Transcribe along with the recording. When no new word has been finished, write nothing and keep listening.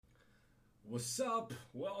What's up?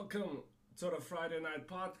 Welcome to the Friday Night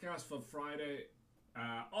Podcast for Friday,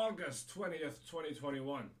 August 20th,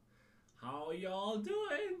 2021. How y'all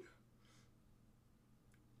doing?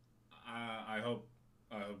 I hope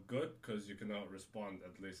good, because you cannot respond.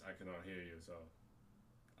 At least I cannot hear you, so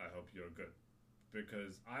I hope you're good.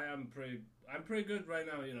 Because I'm pretty good right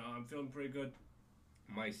now. I'm feeling pretty good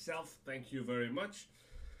myself. Thank you very much.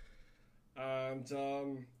 And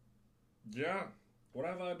yeah, what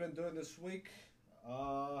have I been doing this week?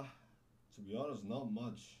 To be honest, not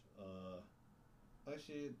much.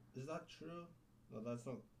 Actually, is that true? No, that's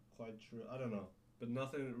not quite true. I don't know, but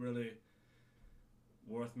nothing really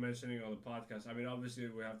worth mentioning on the podcast. I mean, obviously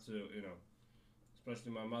we have to,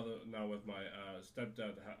 especially my mother now with my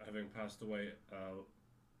stepdad having passed away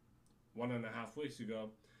 1.5 weeks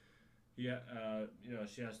ago. She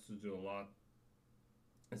has to do a lot.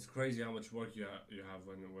 It's crazy how much work you have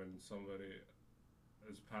when somebody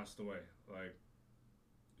has passed away. Like,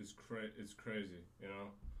 it's crazy,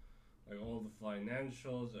 like all the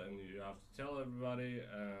financials, and you have to tell everybody,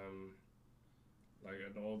 like,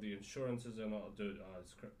 and all the insurances and all. Dude,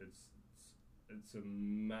 it's a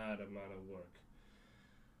mad amount of work.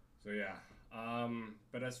 So yeah,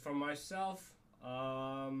 but as for myself,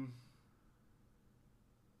 I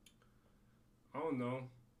don't know.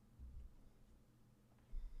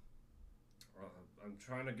 I'm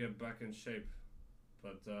trying to get back in shape,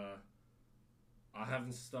 but I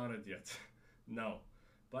haven't started yet. No,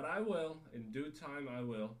 but I will. In due time, I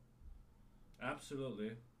will.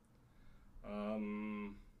 Absolutely.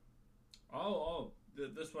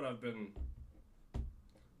 This is what I've been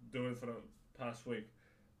doing for the past week.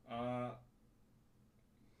 I'm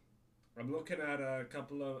looking at a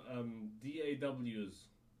couple of DAWs.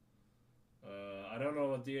 I don't know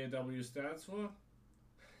what DAW stands for.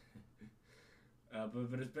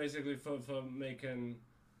 But it's basically for making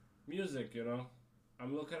music,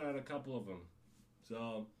 I'm looking at a couple of them.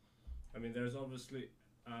 So, I mean, there's obviously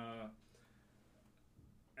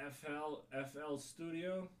FL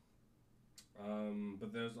Studio,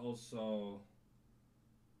 but there's also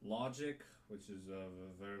Logic, which is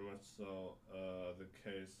very much so the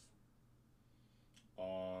case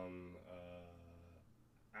on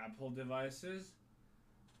Apple devices,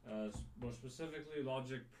 more specifically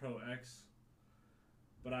Logic Pro X.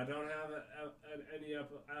 But I don't have any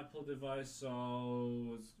Apple device,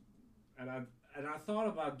 so I thought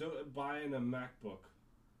about buying a MacBook,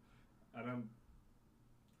 and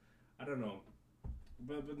I don't know,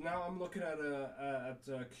 but now I'm looking at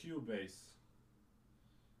Cubase.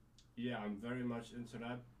 Yeah, I'm very much into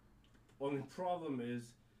that. Only problem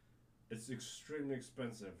is, it's extremely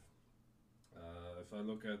expensive. If I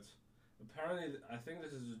look at, apparently I think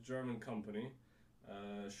this is a German company,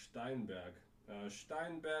 Steinberg.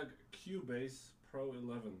 Steinberg Cubase Pro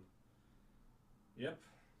 11. Yep.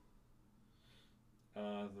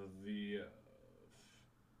 The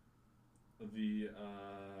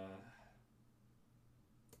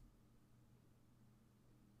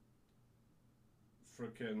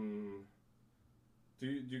freaking. Do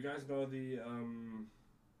you guys know the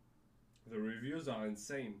reviews are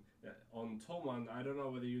insane on Thomann? I don't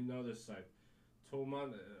know whether you know this site.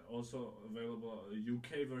 Thomann, also available. A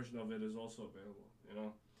UK version of it is also available.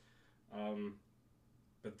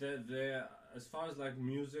 But they're as far as like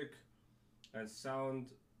music and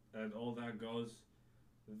sound and all that goes,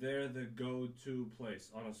 they're the go-to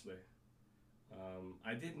place. Honestly,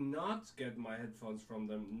 I did not get my headphones from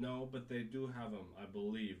them. No, but they do have them, I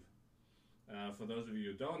believe. For those of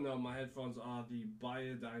you who don't know, my headphones are the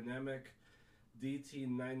Biodynamic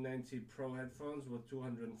DT990 Pro headphones with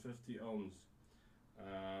 250 ohms.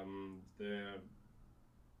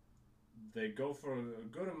 They go for a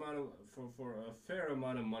good amount of for a fair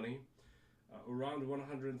amount of money, around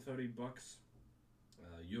 130 bucks,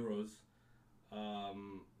 euros.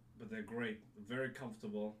 But they're great, very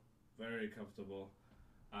comfortable,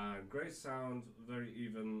 great sound, very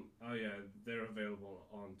even. Oh yeah, they're available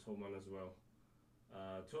on Thomann as well.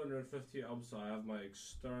 250 ohms. So I have my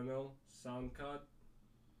external sound card,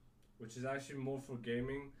 which is actually more for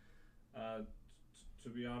gaming. To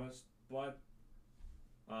be honest, but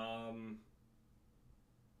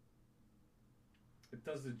it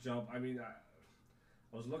does the job. I mean, I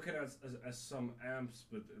was looking at some amps,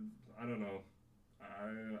 but I don't know.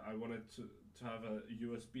 I wanted to have a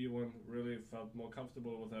USB one. Really felt more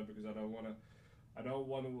comfortable with that, because I don't want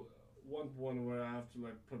one where I have to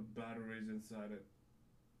like put batteries inside it.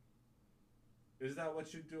 Is that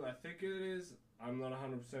what you do? I think it is. I'm not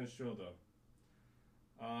 100% sure though.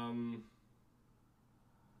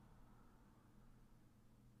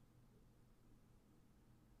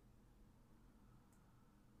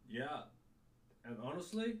 Yeah, And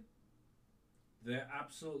honestly, they're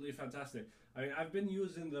absolutely fantastic. I mean, I've been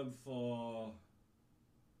using them for.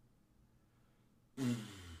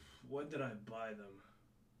 When did I buy them?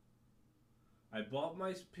 I bought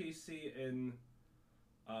my PC in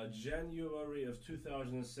January of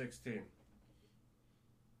 2016.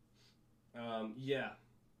 Yeah.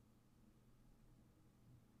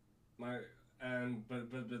 My but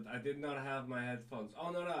I did not have my headphones.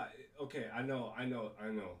 Oh no no. Okay, I know.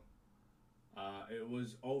 It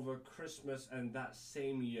was over Christmas and that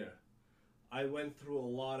same year. I went through a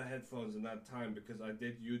lot of headphones in that time because I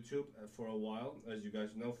did YouTube for a while, as you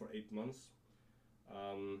guys know, for 8 months.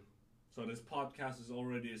 Um, so this podcast is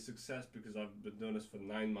already a success because I've been doing this for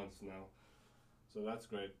 9 months now. So that's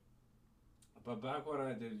great. But back when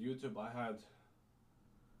I did YouTube, I had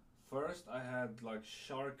like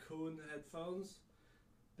Sharkoon headphones.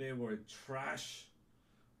 They were trash.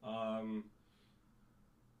 Um,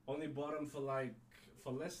 Only bought them for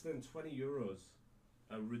less than 20 euros.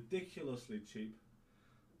 Ridiculously cheap.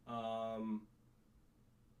 Um,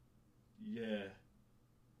 yeah,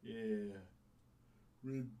 yeah,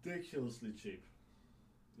 ridiculously cheap.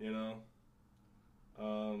 You know.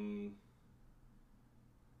 Um,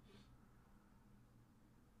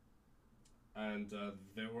 and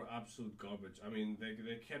they were absolute garbage. I mean,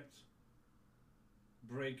 they kept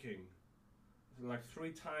breaking. Like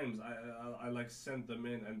 3 times, I like sent them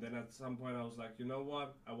in, and then at some point I was like, you know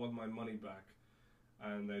what? I want my money back,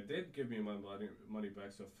 and they did give me my money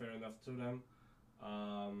back. So fair enough to them.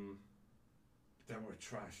 Um, they were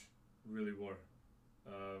trash, really were.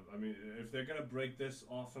 I mean, if they're gonna break this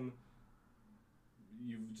often,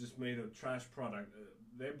 you've just made a trash product.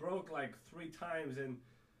 They broke like 3 times in,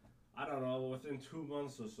 I don't know, within 2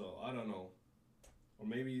 months or so. I don't know, or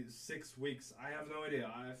maybe 6 weeks. I have no idea.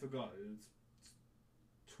 I forgot. It's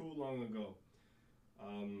too long ago.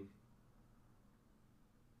 Um,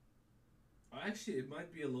 Actually, it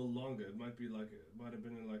might be a little longer. It might have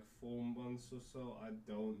been in like 4 months or so. I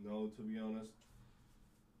don't know, to be honest.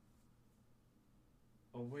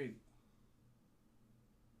 Oh wait,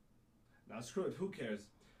 now screw it. Who cares?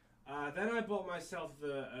 Then I bought myself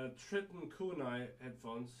the Triton Kunai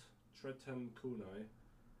headphones. Triton Kunai.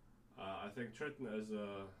 I think Triton is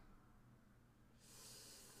a.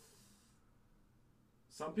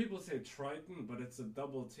 Some people say Triton, but it's a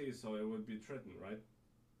double T, so it would be Triton, right?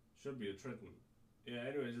 Should be a Triton. Yeah,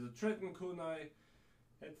 anyways, the Triton Kunai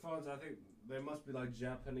headphones, I think they must be like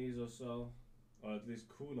Japanese or so. Or at least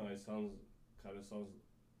Kunai sounds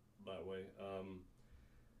that way.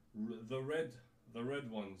 The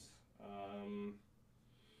red ones.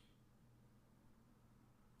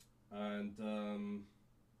 And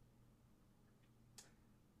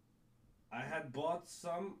I had bought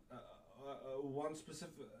some one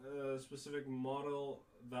specific model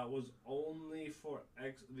that was only for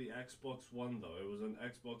the Xbox One though. It was an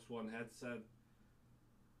Xbox One headset.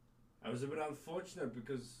 I was a bit unfortunate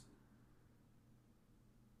because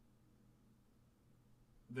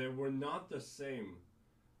they were not the same.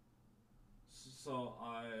 So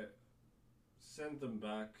I sent them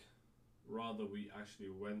back. Rather, we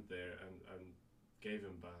actually went there and gave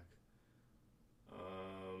them back.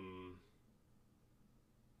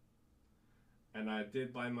 And I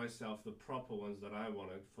did buy myself the proper ones that I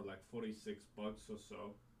wanted for like $46 or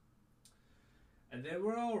so. And they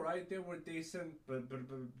were alright, they were decent, but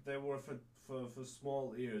they were for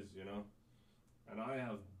small ears, you know? And I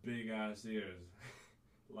have big ass ears,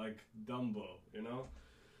 like Dumbo, you know?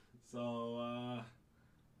 So,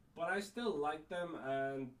 but I still like them,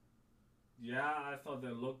 and yeah, I thought they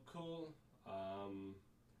looked cool.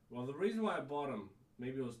 Well, the reason why I bought them,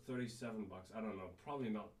 maybe it was $37, I don't know, probably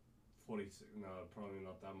not 46, no, probably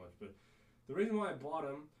not that much, but the reason why I bought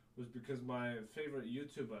them was because my favorite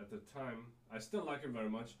YouTuber at the time, I still like him very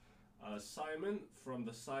much, Simon from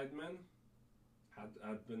the Sidemen,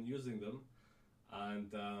 had been using them,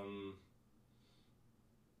 and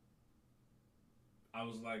I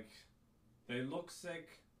was like, they look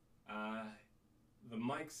sick, the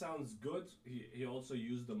mic sounds good. He also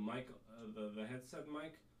used the mic, the headset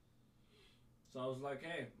mic, so I was like,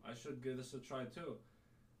 hey, I should give this a try too.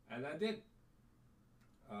 And I did.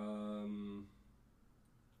 And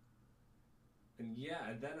yeah,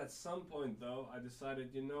 and then at some point though, I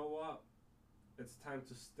decided, you know what? It's time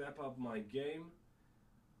to step up my game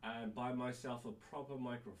and buy myself a proper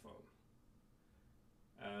microphone.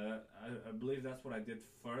 I believe that's what I did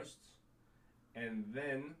first. And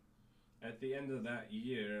then at the end of that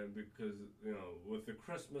year, because, you know, with the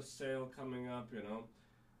Christmas sale coming up, you know,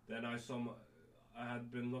 then I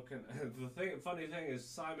had been looking. Funny thing is,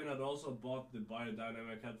 Simon had also bought the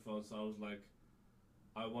biodynamic headphones. So I was like,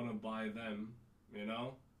 I want to buy them. you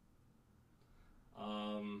know.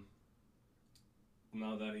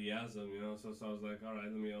 Now that he has them, you know, so I was like, all right,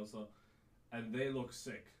 let me also, and they look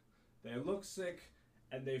sick. They look sick,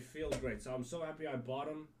 and they feel great. So I'm so happy I bought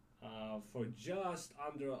them for just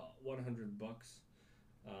under $100.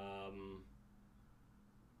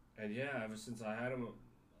 And yeah, ever since I had them,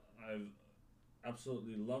 I've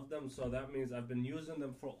absolutely loved them. So that means I've been using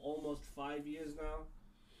them for almost 5 years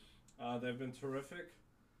now. They've been terrific.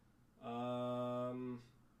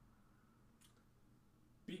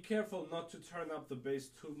 Be careful not to turn up the bass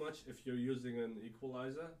too much if you're using an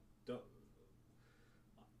equalizer. Don't,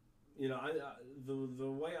 you know,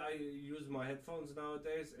 the way I use my headphones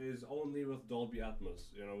nowadays is only with Dolby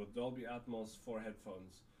Atmos. You know, with Dolby Atmos for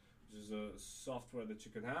headphones, which is a software that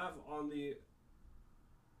you can have on the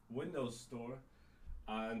Windows Store,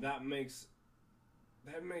 and that makes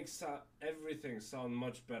everything sound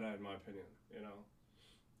much better in my opinion. You know,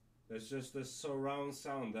 there's just this surround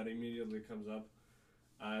sound that immediately comes up,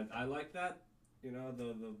 and I like that. You know,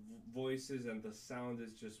 the voices and the sound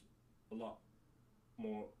is just a lot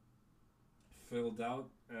more filled out,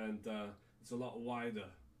 and it's a lot wider.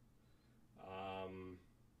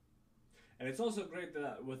 And it's also great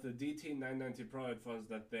that with the DT990 Pro headphones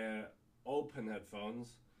that they're open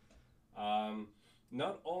headphones.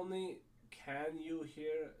 Not only can you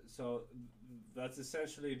hear, so that's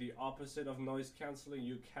essentially the opposite of noise cancelling.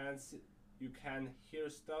 You can hear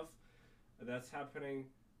stuff that's happening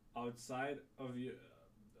outside of you,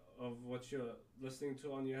 of what you're listening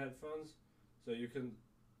to on your headphones. So you can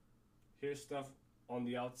hear stuff on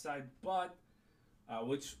the outside, but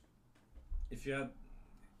which, if you had,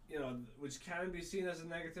 you know, which can be seen as a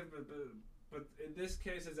negative, but in this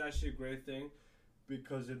case, it's actually a great thing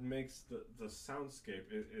because it makes the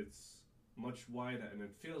soundscape it's much wider, and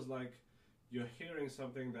it feels like you're hearing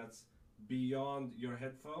something that's beyond your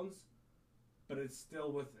headphones, but it's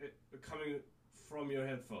still with it coming from your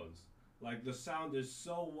headphones. Like the sound is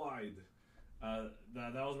so wide.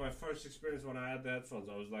 That was my first experience when I had the headphones.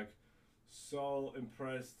 I was like so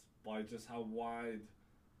impressed by just how wide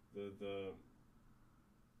the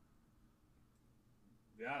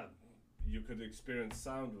yeah, you could experience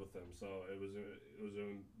sound with them. So it was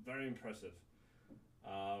very impressive.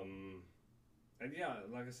 And yeah,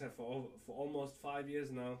 like I said, for almost 5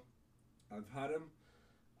 years now, I've had them,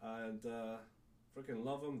 and freaking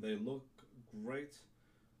love them. They look great.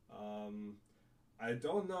 I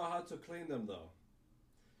don't know how to clean them though.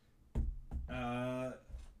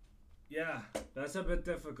 Yeah, that's a bit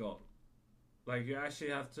difficult. Like you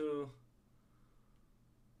actually have to.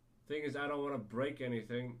 Thing is, I don't want to break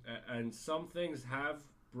anything, and some things have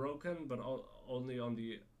broken, but only on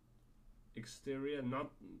the exterior,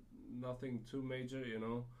 nothing too major, you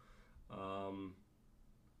know.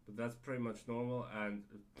 But that's pretty much normal, and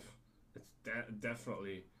it's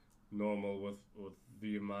definitely normal with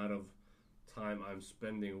the amount of time I'm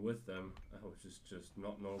spending with them, which is just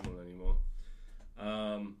not normal anymore.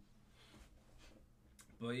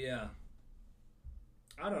 But yeah,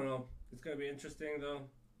 I don't know. It's gonna be interesting though,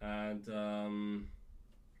 and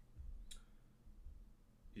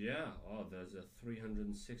yeah. Oh, there's a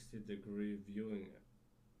 360-degree viewing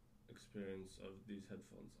experience of these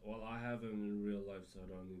headphones. Well, I have them in real life, so I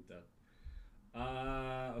don't need that.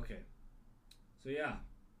 Okay. So yeah,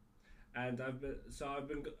 and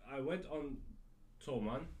I went on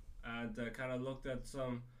Thomann and kind of looked at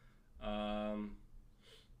some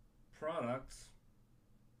products,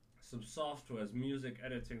 some softwares, music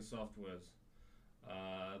editing softwares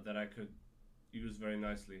that I could use very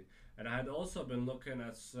nicely. And I had also been looking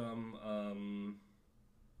at some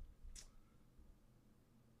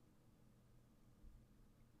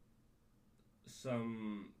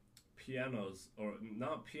pianos, or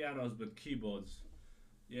not pianos but keyboards.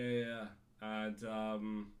 Yeah. And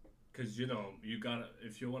because you know, you gotta,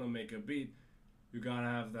 if you want to make a beat, you gotta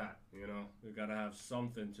have that, you know, you gotta have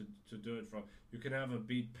something to do it from. You can have a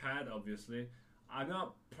beat pad, obviously. I'm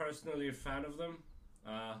not personally a fan of them.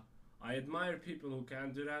 I admire people who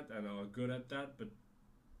can do that and are good at that, but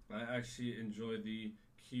I actually enjoy the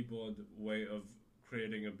keyboard way of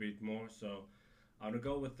creating a beat more, so I'm gonna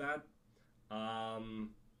go with that.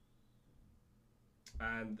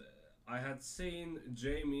 And I had seen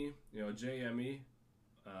Jamie, you know, JME,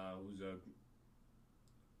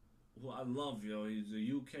 who I love, you know, he's a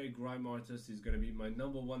UK grime artist. He's gonna be my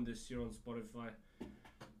 #1 this year on Spotify.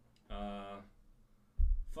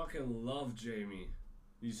 Fucking love Jamie.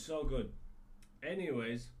 He's so good.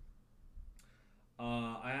 Anyways,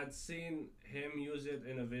 I had seen him use it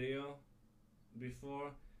in a video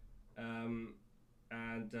before,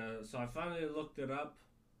 and so I finally looked it up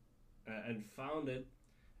and found it,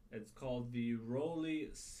 It's called the Rolly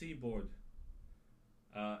Seaboard.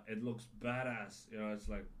 It looks badass. You know, it's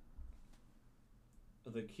like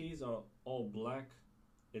the keys are all black.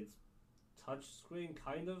 It's touch screen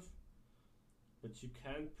kind of, but you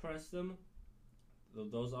can't press them.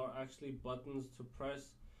 Those are actually buttons to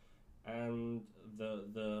press, and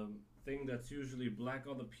the thing that's usually black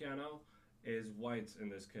on the piano is white in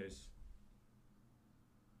this case.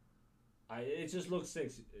 It just looks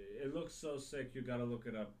sick. It looks so sick. You gotta look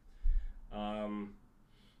it up. Um,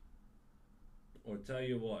 or tell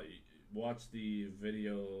you what, watch the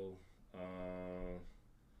video.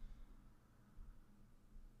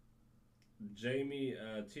 Jamie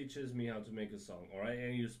teaches me how to make a song. All right,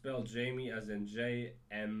 and you spell Jamie as in Jme.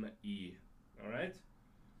 All right,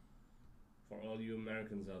 for all you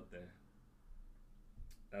Americans out there.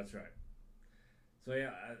 That's right. So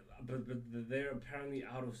yeah, but they're apparently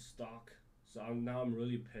out of stock. So now I'm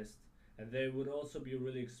really pissed, and they would also be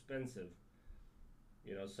really expensive.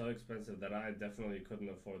 You know, so expensive that I definitely couldn't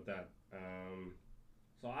afford that.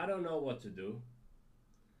 So I don't know what to do.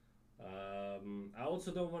 I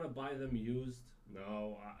also don't want to buy them used.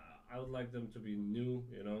 No, I would like them to be new,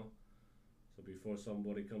 you know. So before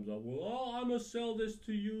somebody comes up, well, oh, I'm gonna sell this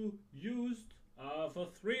to you used for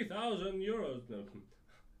 3,000 euros. No,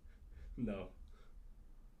 no.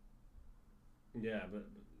 Yeah, but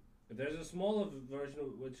there's a smaller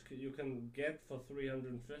version which you can get for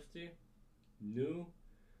 350 new.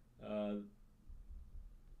 I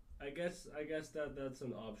guess that's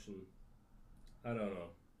an option. I don't know.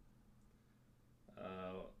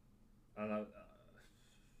 And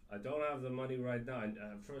I don't have the money right now. I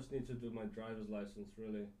first need to do my driver's license.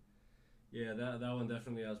 Really, yeah, that one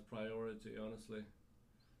definitely has priority, honestly.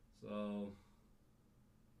 So,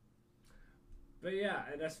 but yeah,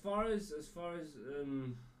 and as far as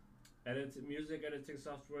music editing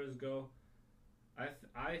softwares go,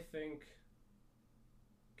 I think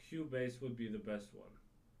Cubase would be the best one.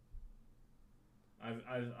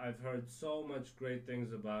 I've heard so much great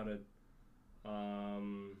things about it.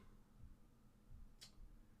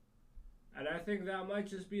 And I think that might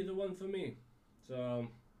just be the one for me. So,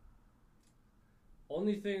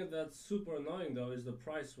 only thing that's super annoying though is the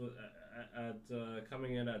price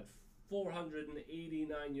coming in at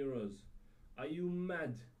 489 euros. Are you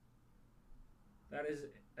mad? That is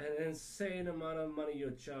an insane amount of money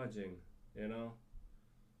you're charging, you know?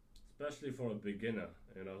 Especially for a beginner,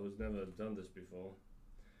 you know, who's never done this before.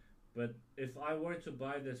 But if I were to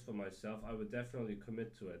buy this for myself, I would definitely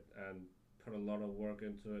commit to it and put a lot of work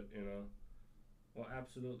into it, you know. Well,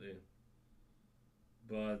 absolutely.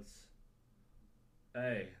 But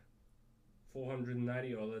hey,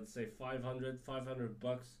 490 or let's say 500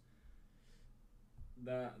 bucks.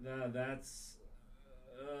 That's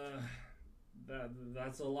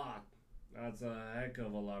that's a lot. That's a heck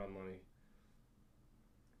of a lot of money.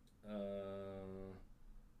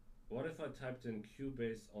 What if I typed in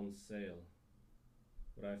Cubase on sale?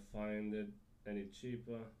 Would I find it any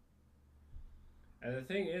cheaper? And the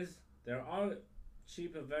thing is, there are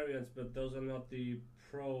cheaper variants, but those are not the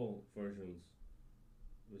pro versions,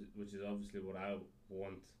 which is obviously what I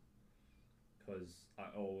want, because I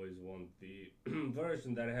always want the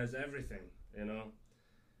version that has everything, you know?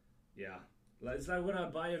 Yeah. It's like when I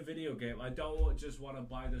buy a video game, I don't just want to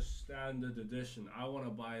buy the standard edition. I want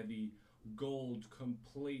to buy the gold,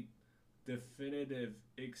 complete, definitive,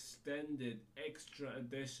 extended, extra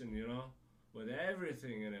edition, you know? With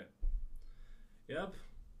everything in it. Yep.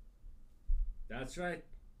 That's right.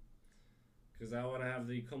 Because I want to have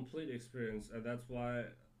the complete experience, and that's why...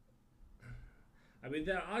 I mean,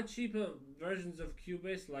 there are cheaper versions of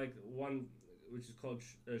Cubase, like one which is called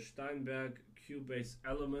Steinberg Cubase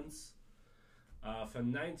Elements, for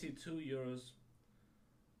 92 euros.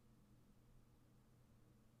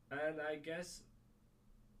 And I guess,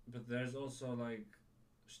 but there's also like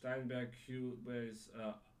Steinberg Cubase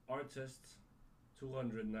Artist,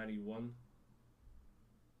 291.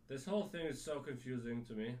 This whole thing is so confusing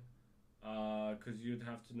to me, because you'd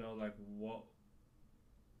have to know like what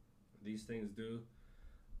these things do.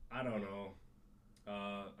 I don't know.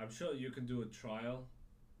 I'm sure you can do a trial,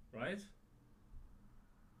 right?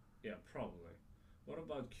 Yeah, probably. What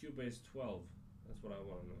about Cubase 12? That's what I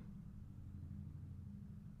want to know.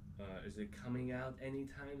 Is it coming out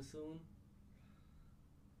anytime soon?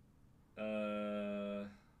 I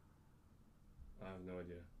have no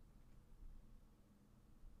idea.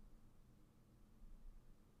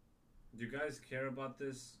 Do you guys care about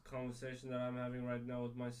this conversation that I'm having right now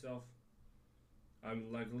with myself?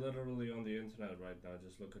 I'm like literally on the internet right now,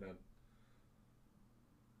 just looking at...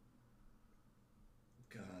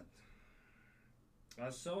 God.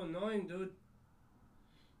 That's so annoying, dude.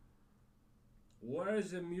 Where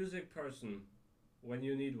is a music person when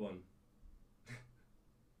you need one?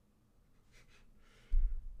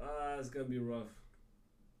 It's gonna be rough.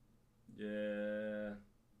 Yeah,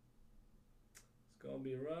 it's gonna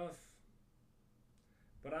be rough.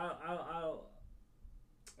 But I'll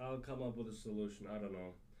come up with a solution. I don't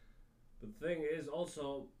know. The thing is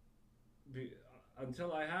also,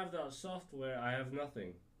 until I have that software, I have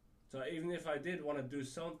nothing. So even if I did want to do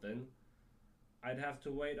something, I'd have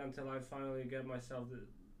to wait until I finally get myself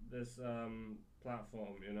this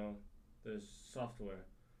platform, you know, this software.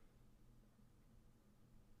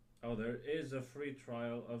 Oh, there is a free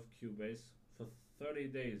trial of Cubase for 30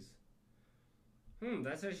 days.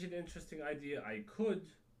 That's actually an interesting idea. I could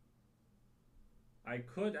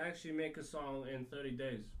actually make a song in 30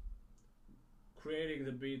 days. Creating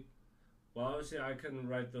the beat. Well, obviously I couldn't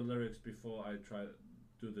write the lyrics before I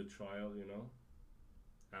do the trial, you know.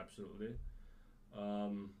 Absolutely. I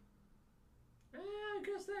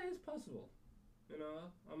guess that is possible. You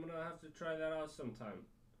know, I'm gonna have to try that out sometime.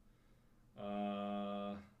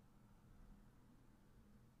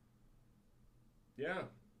 Yeah,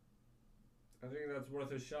 I think that's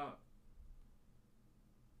worth a shot.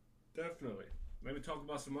 Definitely. Maybe talk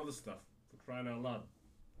about some other stuff, for crying out loud.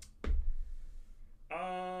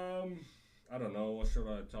 I don't know. What should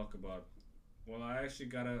I talk about? Well, I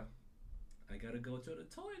gotta go to the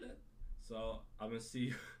toilet. So I'm gonna see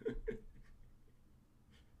you.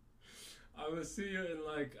 I'm gonna see you in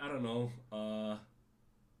like, I don't know.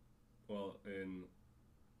 Well,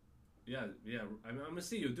 yeah. I'm gonna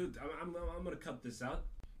see you, dude. I'm gonna cut this out.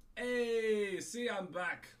 Hey, see, I'm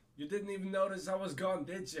back. You didn't even notice I was gone,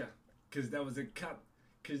 did you? Cause that was a cut.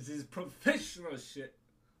 Cause this professional shit.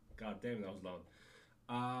 God damn, that was loud.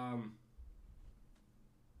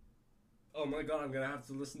 Oh my god, I'm gonna have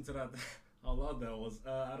to listen to that. How loud that was.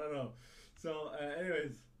 I don't know. So,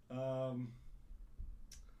 anyways, I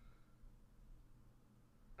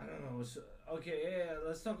don't know. So, okay, yeah.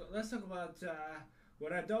 Let's talk about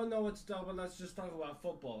when I don't know what to talk about. Let's just talk about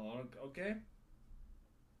football. Okay.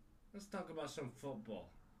 Let's talk about some football.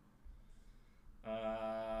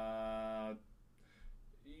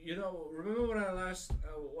 You know, remember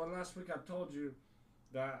when last week I told you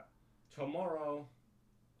that tomorrow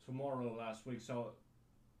last week, so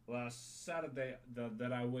last Saturday,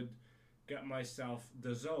 that I would get myself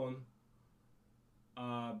the zone,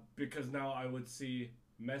 because now I would see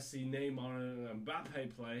Messi, Neymar, and Mbappe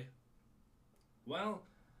play. Well,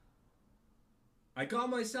 I got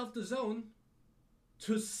myself the zone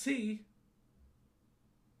to see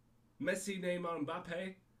Messi, Neymar, and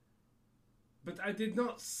Mbappe, but I did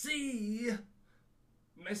not see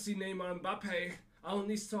Messi, Neymar, and Mbappe. I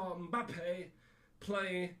only saw Mbappe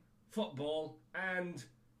play football and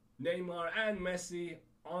Neymar and Messi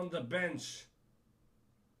on the bench.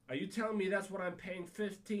 Are you telling me that's what I'm paying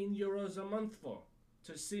 15 euros a month for?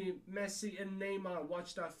 To see Messi and Neymar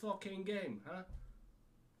watch that fucking game, huh?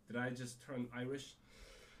 Did I just turn Irish?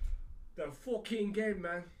 The fucking game,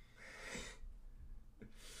 man.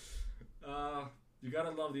 You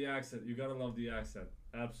gotta love the accent.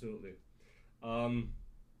 Absolutely.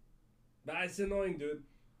 But it's annoying, dude.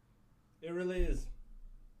 It really is.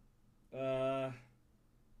 Yeah,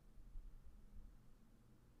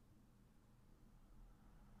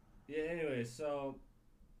 anyway, so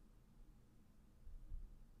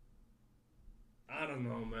I don't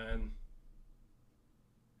know, man.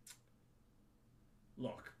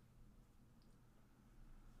 Look.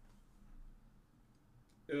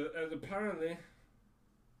 And apparently,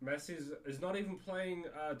 Messi is not even playing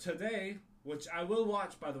today, which I will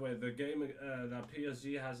watch, by the way, the game that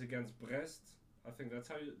PSG has against Brest. I think that's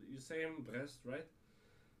how you say him, Brest, right?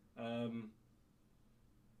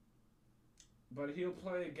 But he'll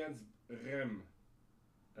play against Rem.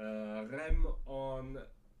 Rem on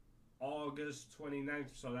August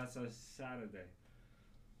 29th, so that's a Saturday.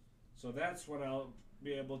 So that's when I'll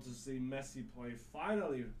be able to see Messi play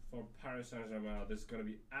finally for Paris Saint-Germain. This is going to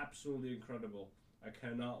be absolutely incredible. I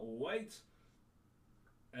cannot wait.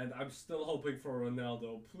 And I'm still hoping for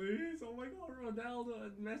Ronaldo. Please, oh my god, Ronaldo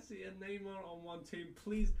and Messi and Neymar on one team.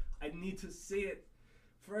 Please, I need to see it.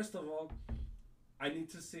 First of all, I need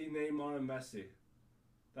to see Neymar and Messi.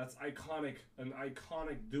 That's iconic, an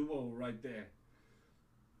iconic duo right there.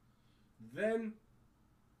 Then,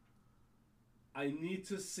 I need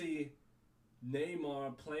to see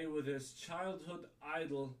Neymar play with his childhood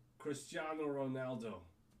idol, Cristiano Ronaldo.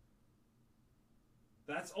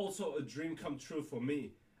 That's also a dream come true for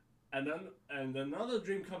me. And another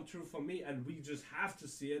dream come true for me, and we just have to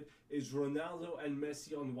see it, is Ronaldo and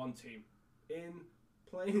Messi on one team. In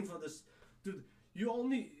playing for this. Dude, you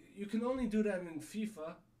can only do that in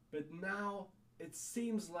FIFA, but now it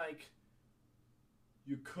seems like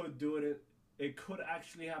you could do it. It could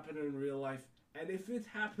actually happen in real life, and if it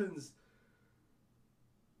happens,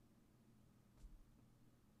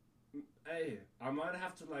 hey, I might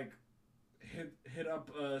have to like hit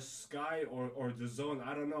up Sky or the Zone.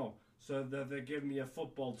 I don't know, so that they give me a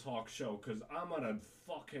football talk show, because I'm gonna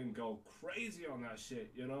fucking go crazy on that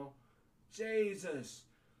shit. You know, Jesus,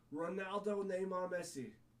 Ronaldo, Neymar,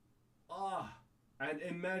 Messi. Ah, and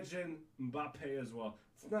imagine Mbappe as well.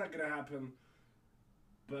 It's not gonna happen,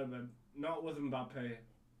 but not with Mbappe.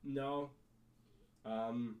 No.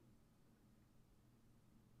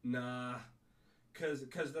 Nah.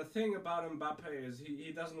 Cause the thing about Mbappe is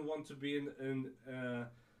he doesn't want to be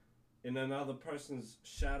in another person's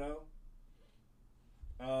shadow.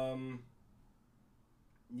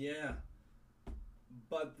 Yeah.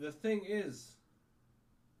 But the thing is,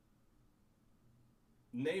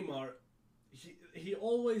 Neymar, he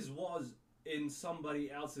always was in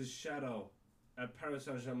somebody else's shadow at Paris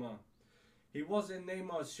Saint-Germain. He was in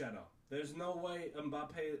Neymar's shadow. There's no way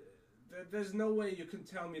Mbappe. There's no way you can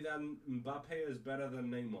tell me that Mbappe is better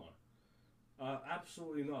than Neymar.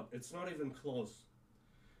 Absolutely not. It's not even close.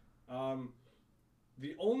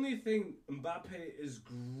 The only thing Mbappe is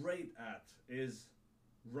great at is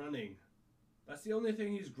running. That's the only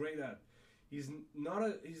thing he's great at. He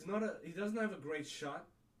doesn't have a great shot.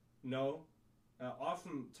 No.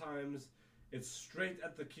 Oftentimes it's straight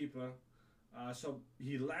at the keeper. So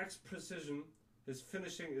he lacks precision. His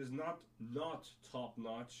finishing is not top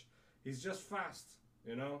notch. He's just fast,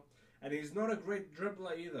 you know? And he's not a great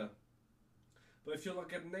dribbler either. But if you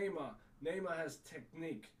look at Neymar, Neymar has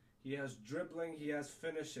technique. He has dribbling, he has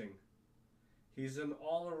finishing. He's an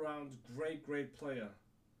all-around great player.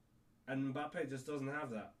 And Mbappe just doesn't have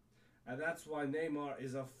that. And that's why Neymar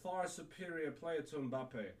is a far superior player to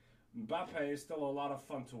Mbappe. Mbappe is still a lot of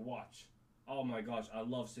fun to watch. Oh my gosh, I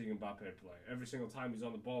love seeing Mbappe play. Every single time he's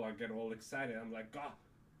on the ball, I get all excited. I'm like, God,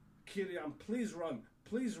 Kylian, please run,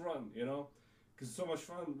 you know? Because it's so much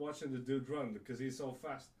fun watching the dude run, because he's so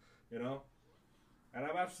fast, you know? And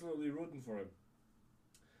I'm absolutely rooting for him.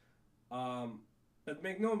 But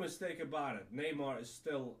make no mistake about it, Neymar is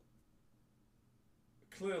still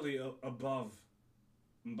clearly above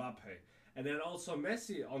Mbappe. And then also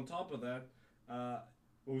Messi on top of that,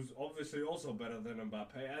 who's obviously also better than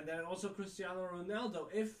Mbappe. And then also Cristiano Ronaldo,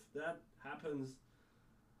 if that happens,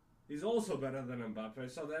 he's also better than Mbappe.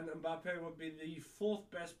 So then Mbappe would be the fourth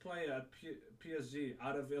best player at PSG.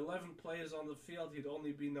 Out of 11 players on the field, he'd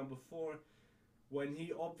only be number 4, when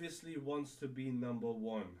he obviously wants to be number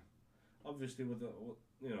 1. Obviously, with the,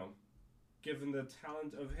 you know, given the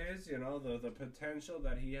talent of his, you know, the potential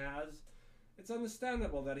that he has, it's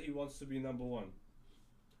understandable that he wants to be number 1.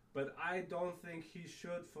 But I don't think he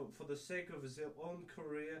should, for the sake of his own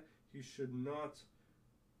career, he should not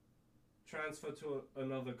transfer to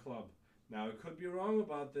another club. Now, I could be wrong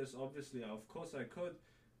about this, obviously. Of course I could.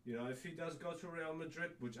 You know, if he does go to Real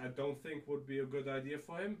Madrid, which I don't think would be a good idea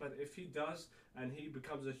for him, but if he does, and he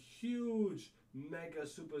becomes a huge, mega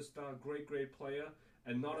superstar, great player,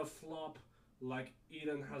 and not a flop like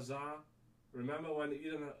Eden Hazard. Remember when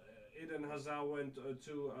Eden Hazard went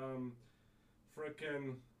to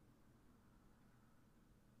frickin',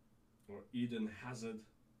 or Eden Hazard,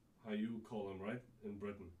 how you call him, right, in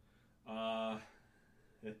Britain. But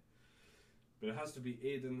it has to be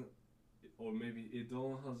Eden, or maybe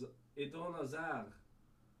Eden Hazard,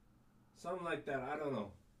 something like that. I don't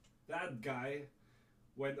know. That guy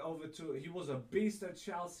went over to. He was a beast at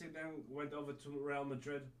Chelsea, then went over to Real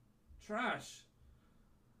Madrid. Trash.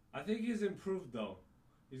 I think he's improved though.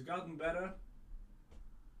 He's gotten better.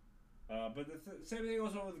 But the same thing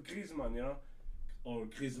also with Griezmann, you know, or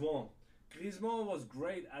Griezmann. Griezmann was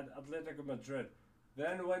great at Atletico Madrid.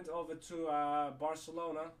 Then went over to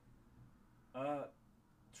Barcelona.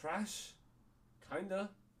 Trash, kinda.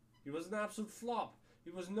 He was an absolute flop.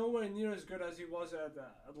 He was nowhere near as good as he was at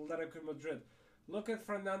Atletico Madrid. Look at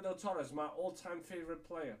Fernando Torres, my all-time favorite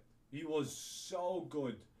player. He was so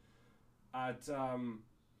good at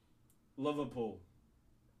Liverpool.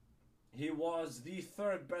 He was the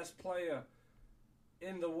 3rd best player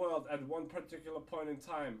in the world at one particular point in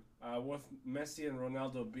time, with Messi and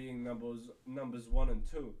Ronaldo being numbers 1 and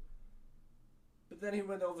 2. But then he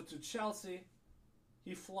went over to Chelsea.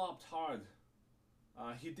 He flopped hard.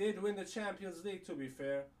 He did win the Champions League, to be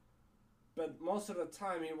fair, but most of the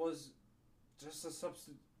time he was just a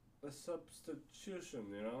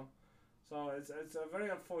substitution, you know. So it's very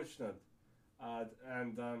unfortunate,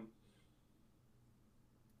 and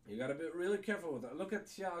you gotta be really careful with that. Look at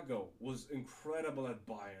Thiago, was incredible at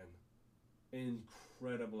Bayern.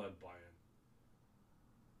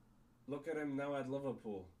 look at him now at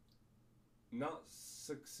Liverpool. Not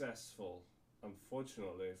successful,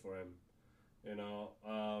 unfortunately for him. You know.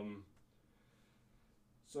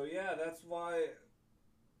 So yeah, that's why.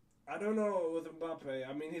 I don't know with Mbappe.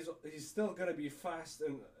 I mean, he's still gonna be fast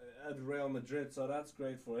at Real Madrid, so that's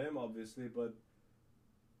great for him, obviously. But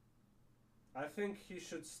I think he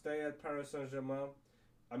should stay at Paris Saint-Germain.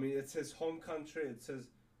 I mean, it's his home country.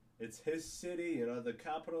 It's his city. You know, the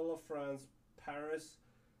capital of France, Paris.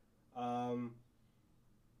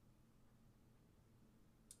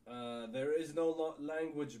 There is no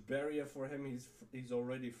language barrier for him. He's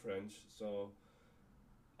already French, so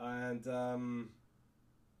and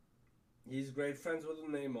he's great friends with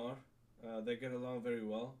Neymar. They get along very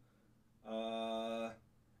well,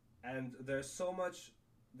 and there's so much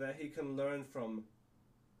that he can learn from.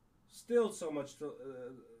 Still, so much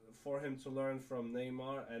for him to learn from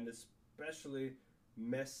Neymar, and especially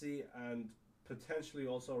Messi, and potentially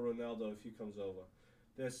also Ronaldo if he comes over.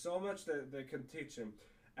 There's so much that they can teach him.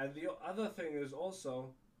 And the other thing is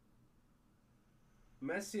also,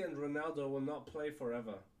 Messi and Ronaldo will not play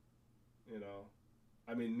forever. You know,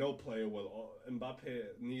 I mean, no player will.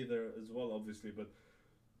 Mbappe neither as well, obviously. But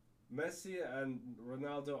Messi and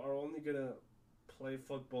Ronaldo are only gonna play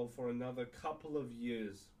football for another couple of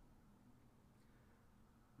years.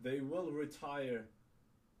 They will retire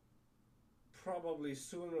probably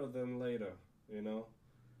sooner than later. You know,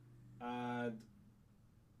 and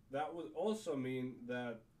that would also mean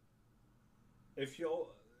that if you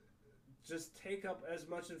just take up as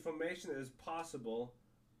much information as possible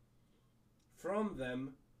from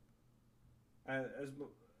them, and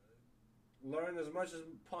learn as much as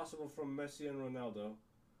possible from Messi and Ronaldo,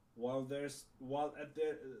 while they're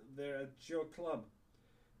at your club,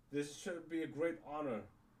 this should be a great honor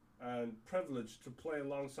and privilege to play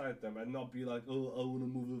alongside them, and not be like, oh, I want to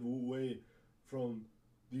move away from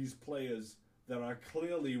these players that are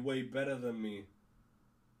clearly way better than me,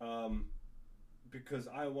 because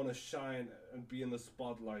I want to shine and be in the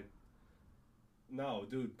spotlight. No,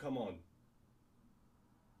 dude, come on.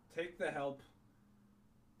 Take the help,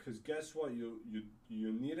 because guess what? You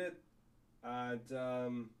need it,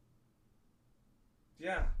 and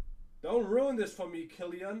yeah, don't ruin this for me,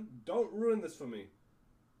 Kylian. Don't ruin this for me.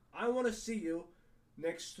 I want to see you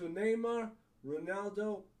next to Neymar,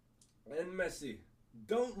 Ronaldo, and Messi.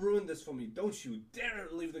 Don't ruin this for me. Don't you dare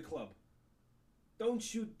leave the club.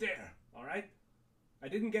 Don't you dare. All right? I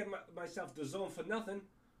didn't get myself the zone for nothing.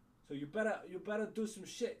 So you better do some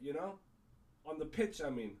shit, you know? On the pitch, I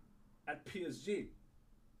mean, at PSG.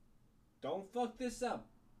 Don't fuck this up.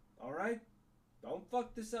 All right? Don't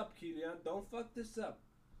fuck this up, Kylian. Don't fuck this up.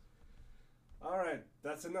 All right,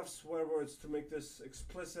 that's enough swear words to make this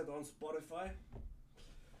explicit on Spotify.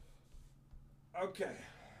 Okay.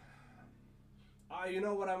 You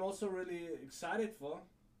know what I'm also really excited for?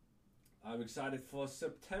 I'm excited for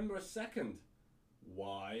September 2nd.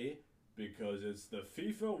 Why? Because it's the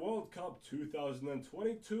FIFA World Cup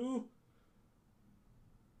 2022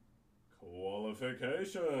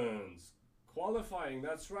 qualifications. Qualifying,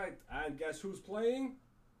 that's right. And guess who's playing?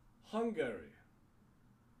 Hungary.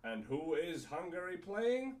 And who is Hungary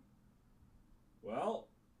playing? Well,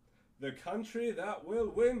 the country that will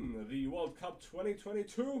win the World Cup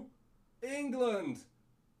 2022, England.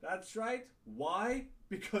 That's right. Why?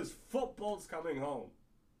 Because football's coming home.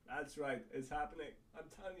 That's right. It's happening. I'm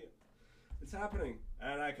telling you. It's happening.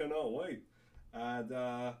 And I cannot wait. And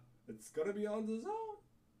it's going to be on the zone.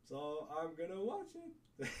 So I'm going to watch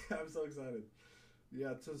it. I'm so excited.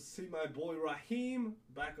 Yeah, to see my boy Raheem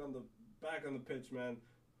back on the pitch, man.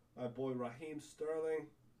 My boy Raheem Sterling.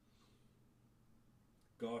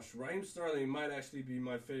 Gosh, Raheem Sterling might actually be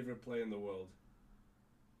my favorite player in the world.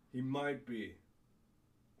 He might be.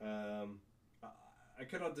 I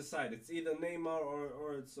cannot decide. It's either Neymar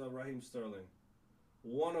or it's Raheem Sterling.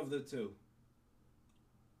 One of the two.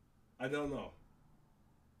 I don't know.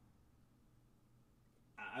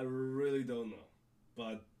 I really don't know.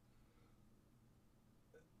 But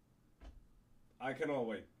I cannot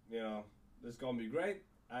wait. You know, this is going to be great.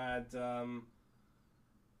 And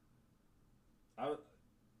it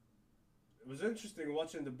was interesting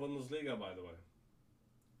watching the Bundesliga, by the way.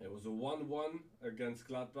 It was a 1-1 against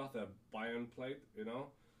Gladbach that Bayern played, you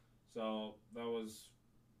know. So that was...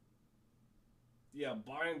 Yeah,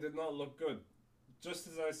 Bayern did not look good. Just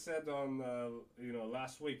as I said on,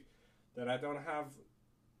 last week, that I don't have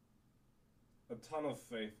a ton of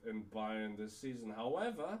faith in Bayern this season.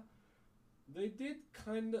 However, they did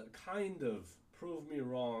kind of prove me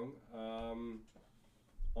wrong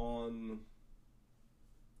on...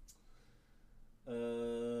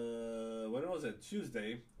 when was it?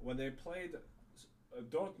 Tuesday, when they played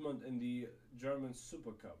Dortmund in the German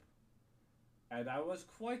Super Cup, and I was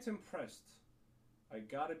quite impressed. I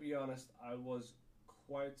gotta be honest, I was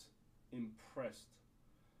quite impressed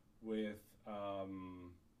with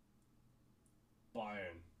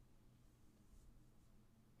Bayern.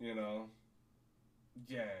 You know,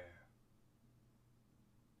 yeah.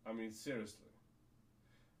 I mean, seriously,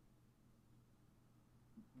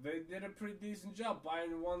 they did a pretty decent job.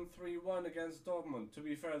 Bayern won 3-1 against Dortmund. To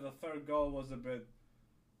be fair, the third goal was a bit,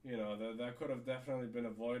 that could have definitely been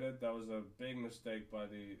avoided. That was a big mistake by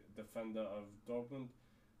the defender of Dortmund.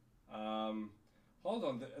 Hold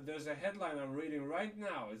on, there's a headline I'm reading right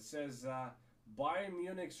now. It says Bayern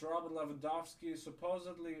Munich's Robert Lewandowski is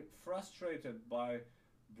supposedly frustrated by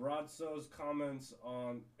Brazzo's comments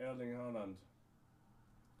on Erling Haaland.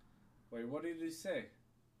 Wait, what did he say?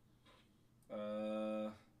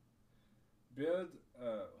 Build.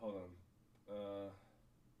 Hold on.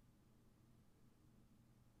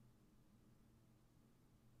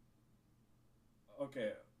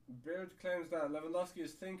 Okay. Beard claims that Lewandowski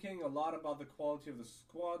is thinking a lot about the quality of the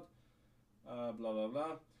squad. Blah blah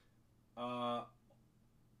blah.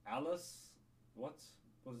 Alice. What?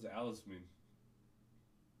 What does Alice mean?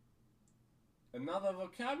 Another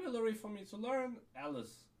vocabulary for me to learn.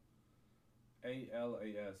 Alice.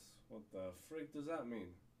 ALAS. What the frick does that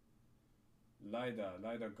mean?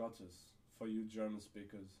 Leider Gottes for you German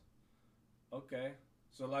speakers. Okay.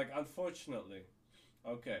 So like unfortunately.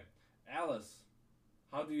 Okay. Alice.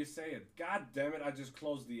 How do you say it? God damn it, I just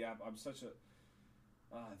closed the app. I'm such a...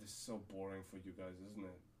 this is so boring for you guys, isn't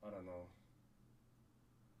it? I don't know.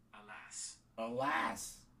 Alas.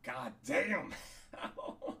 Alas! God damn!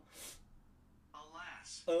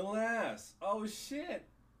 Alas. Alas! Oh shit!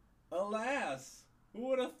 Alas! Who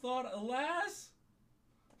would have thought alas?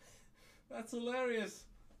 That's hilarious.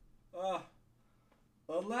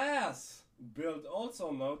 Alas! Bild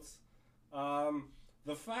also notes,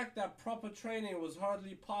 the fact that proper training was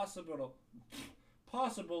hardly possible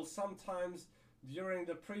sometimes during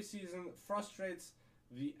the preseason frustrates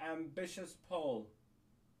the ambitious Pole.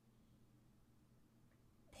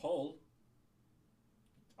 Pole?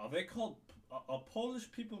 Are they called... Are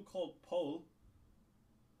Polish people called Pole?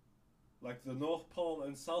 Like the North Pole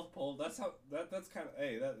and South Pole? That's how... That's kind of...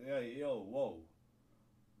 Hey, whoa.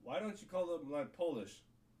 Why don't you call them like Polish?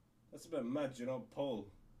 That's a bit mad, Pole.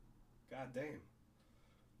 God damn.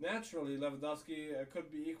 Naturally, Lewandowski could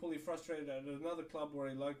be equally frustrated at another club where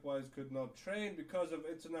he likewise could not train because of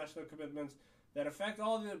international commitments that affect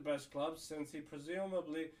all the best clubs, since he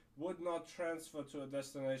presumably would not transfer to a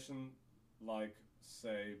destination like,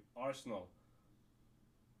 say, Arsenal.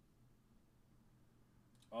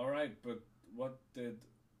 Alright, but what did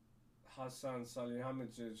Hasan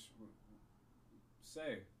Salihamidzic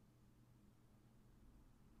say?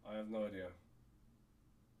 I have no idea.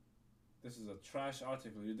 This is a trash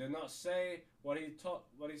article. You did not say what he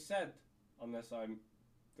said, unless I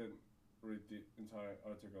didn't read the entire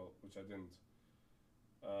article, which I didn't.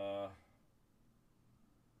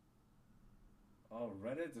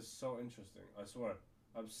 Reddit is so interesting. I swear,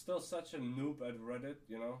 I'm still such a noob at Reddit.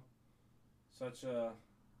 Such a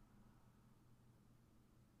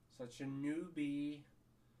newbie.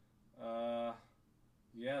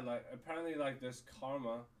 Yeah, like apparently, like there's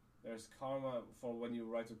karma. There's karma for when you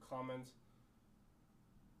write a comment.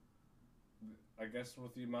 I guess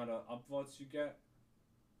with the amount of upvotes you get.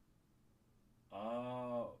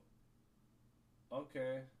 Oh.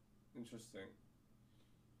 Okay. Interesting.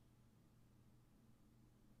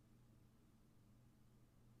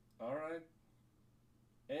 Alright.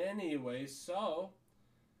 Anyway, so...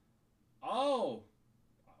 Oh!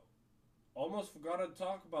 Almost forgot to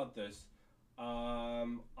talk about this.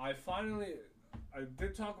 I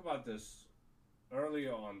did talk about this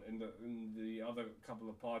earlier on in the other couple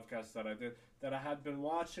of podcasts that I did, that I had been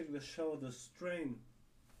watching the show The Strain,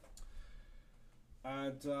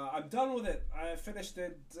 and I'm done with it. I finished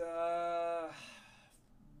it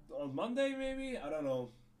on Monday, maybe? I don't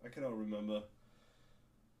know. I cannot remember.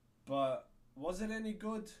 But was it any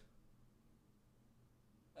good?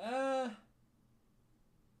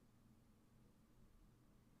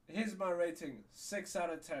 Here's my rating: 6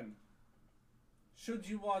 out of 10. Should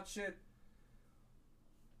you watch it?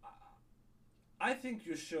 I think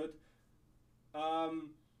you should.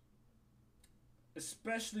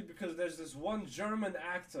 Especially because there's this one German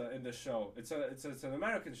actor in the show. It's an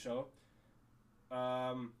American show.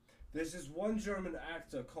 There's this one German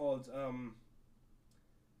actor called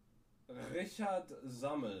Richard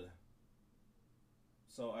Sammel.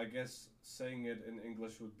 So I guess saying it in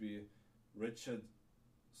English would be Richard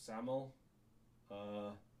Sammel.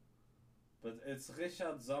 But it's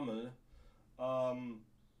Richard Sammel. um,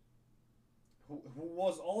 who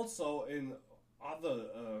was also in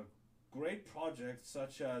other great projects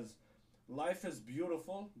such as Life is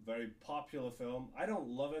Beautiful, very popular film. I don't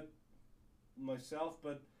love it myself,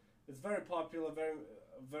 but it's very popular,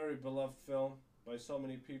 very beloved film by so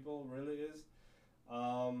many people. Really is.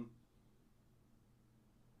 Um,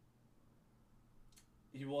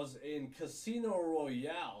 he was in Casino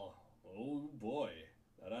Royale. Oh boy,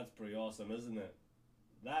 now that's pretty awesome, isn't it?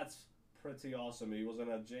 That's pretty awesome. He was in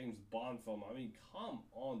a James Bond film. I mean, come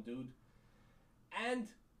on, dude. And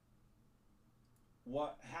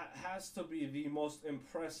what has to be the most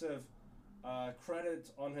impressive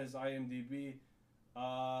credit on his IMDb,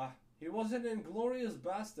 he wasn't in Glorious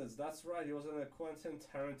Bastards. That's right, he was in a Quentin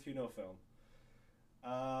Tarantino film.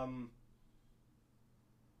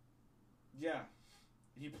 Yeah,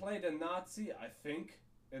 he played a Nazi, I think,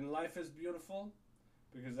 in Life is Beautiful,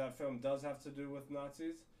 because that film does have to do with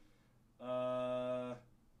Nazis. Though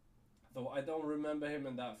I don't remember him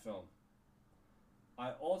in that film.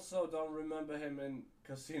 I also don't remember him in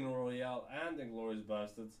Casino Royale and Inglourious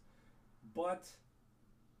Bastards, but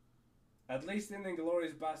at least in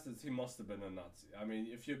Inglourious Bastards he must have been a Nazi. I mean,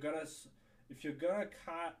 if you're gonna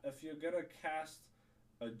cast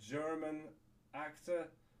a German actor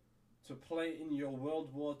to play in your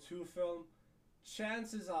World War II film,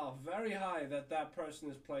 chances are very high that that person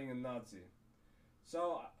is playing a Nazi.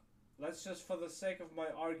 So let's just, for the sake of my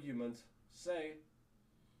argument, say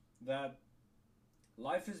that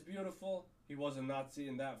Life is Beautiful, he was a Nazi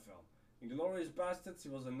in that film. Inglourious Bastards, he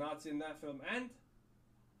was a Nazi in that film. And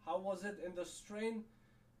how was it in The Strain?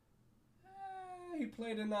 He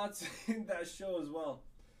played a Nazi in that show as well.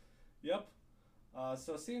 Yep.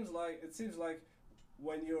 So it seems like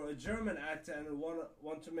when you're a German actor and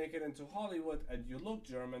want to make it into Hollywood and you look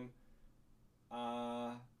German,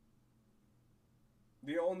 the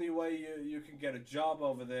only way you can get a job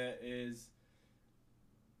over there is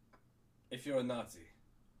if you're a Nazi.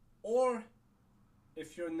 Or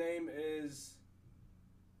if your name is,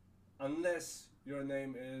 unless your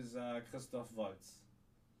name is Christoph Waltz.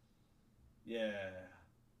 Yeah.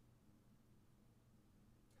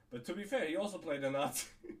 But to be fair, he also played a Nazi.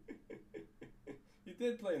 He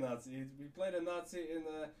did play a Nazi. He played a Nazi in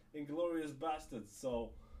Inglourious Bastards,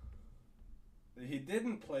 so he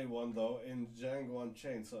didn't play one though in Django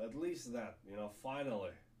Unchained, so at least that,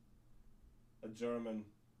 finally. A German,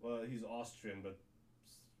 well, he's Austrian, but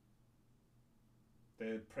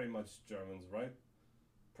they're pretty much Germans, right?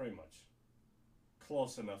 Pretty much.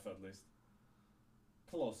 Close enough, at least.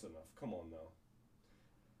 Close enough, come on now.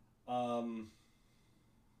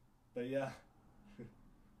 But yeah.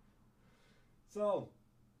 So,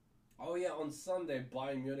 oh yeah, on Sunday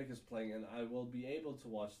Bayern Munich is playing, and I will be able to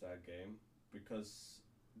watch that game because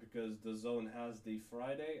the Zone has the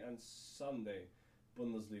Friday and Sunday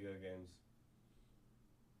Bundesliga games.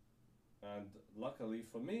 And luckily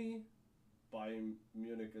for me, Bayern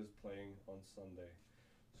Munich is playing on Sunday.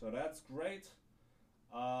 So that's great.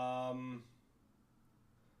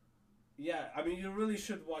 Yeah, I mean, you really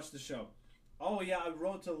should watch the show. Oh yeah, I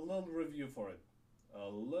wrote a little review for it. A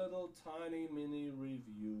little tiny mini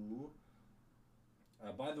review.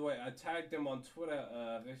 By the way, I tagged him on Twitter,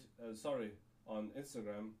 on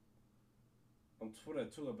Instagram. On Twitter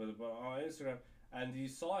too, but on Instagram. And he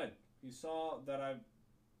saw it. He saw that I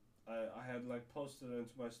had posted it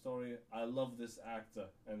into my story. I love this actor.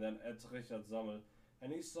 And then Ed Richard Zammel.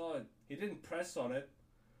 And he saw it. He didn't press on it,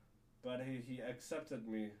 but he accepted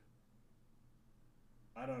me.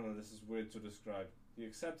 I don't know, this is weird to describe. He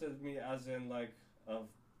accepted me as in a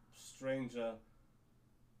stranger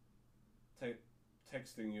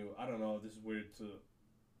texting you. I don't know, this is weird to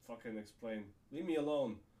fucking explain. Leave me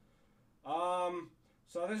alone.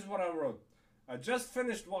 So this is what I wrote. I just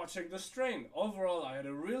finished watching The Strain. Overall, I had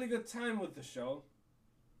a really good time with the show.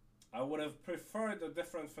 I would have preferred a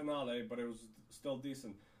different finale, but it was still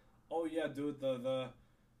decent. Oh yeah, dude, the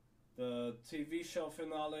TV show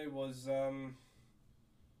finale was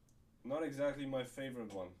not exactly my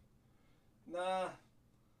favorite one. Nah.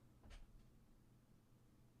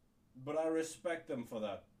 But I respect them for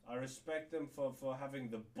that. I respect them for having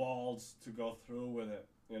the balls to go through with it.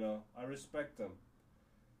 I respect them.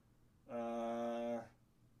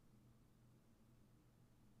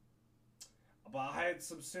 But I had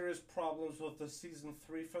some serious problems with the season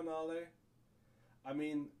 3 finale. I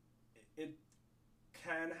mean, it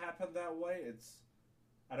can happen that way.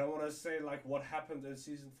 I don't want to say what happened in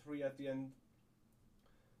season 3 at the end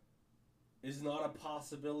is not a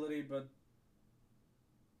possibility, but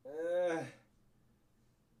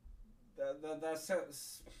that's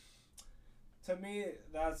to me,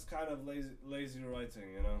 that's kind of lazy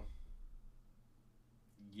writing,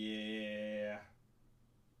 Yeah.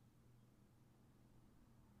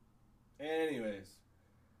 Anyways.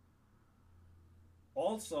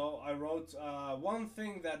 Also, I wrote one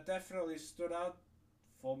thing that definitely stood out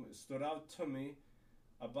to me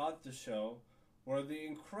about the show were the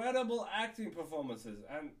incredible acting performances.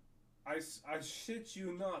 And I shit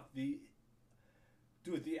you not, the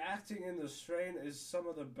acting in The Strain is some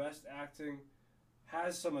of the best acting,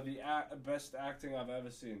 has some of the best acting I've ever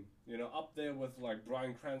seen. You know, up there with like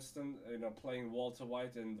Bryan Cranston, you know, playing Walter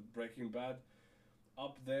White in Breaking Bad.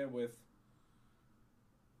 Up there with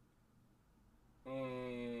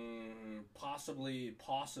possibly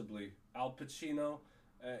Al Pacino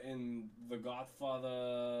in The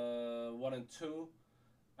Godfather 1 and 2,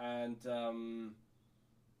 and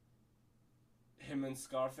him in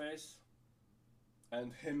Scarface,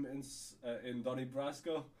 and him in Donnie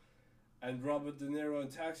Brasco, and Robert De Niro in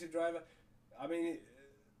Taxi Driver. I mean,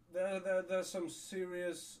 there's some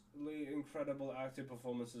seriously incredible acting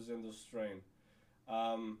performances in The Strain.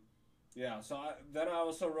 Yeah, so then I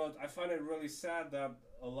also wrote, I find it really sad that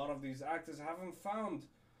a lot of these actors haven't found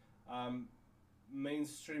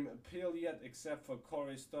mainstream appeal yet, except for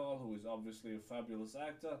Corey Stoll, who is obviously a fabulous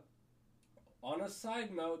actor. On a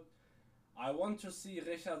side note, I want to see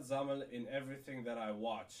Richard Zammel in everything that I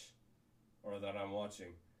watch, or that I'm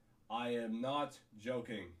watching. I am not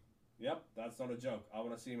joking. Yep, that's not a joke. I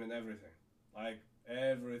want to see him in everything. Like,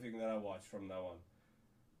 everything that I watch from now on.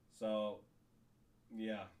 So,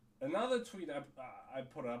 yeah. Another tweet I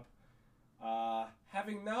put up,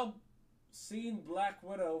 having now seen Black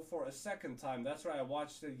Widow for a second time, that's right, I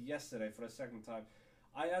watched it yesterday for a second time,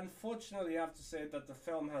 I unfortunately have to say that the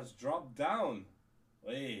film has dropped down,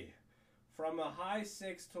 from a high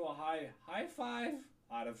 6 to a high 5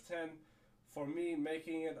 out of 10, for me,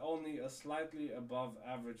 making it only a slightly above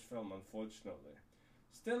average film, unfortunately.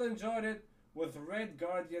 Still enjoyed it, with Red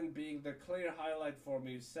Guardian being the clear highlight for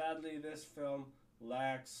me. Sadly, this film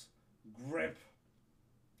lacks grip.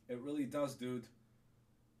 It really does, dude.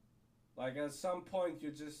 Like, at some point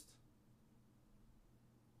you just,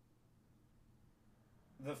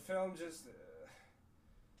 the film just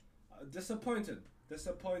disappointed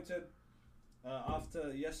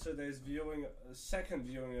after yesterday's viewing, second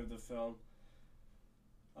viewing of the film.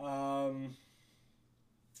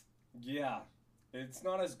 Yeah, it's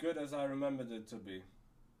not as good as I remembered it to be.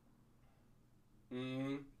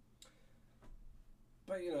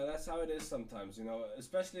 But, you know, that's how it is sometimes, you know,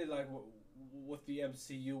 especially like with the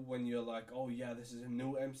MCU, when you're like, oh yeah, this is a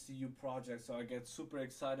new MCU project, so I get super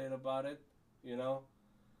excited about it, you know,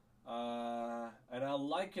 and I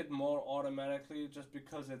like it more automatically just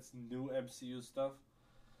because it's new MCU stuff,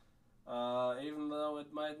 even though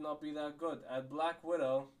it might not be that good. At Black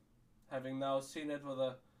Widow, having now seen it with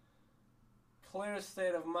a clear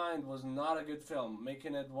state of mind, was not a good film,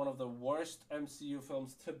 making it one of the worst MCU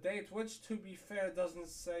films to date, which, to be fair, doesn't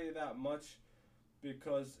say that much,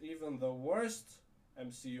 because even the worst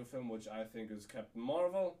MCU film, which I think is Captain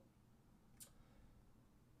Marvel,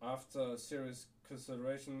 after serious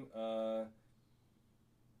consideration,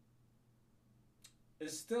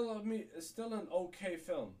 is still an okay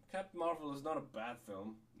film. Captain Marvel is not a bad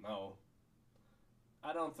film. No,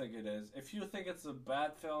 I don't think it is. If you think it's a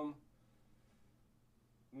bad film,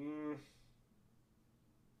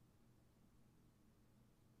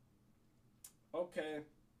 okay,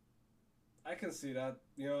 I can see that.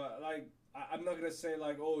 You know, like, I'm not gonna say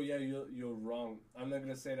like, oh yeah, you're wrong. I'm not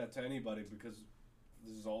gonna say that to anybody because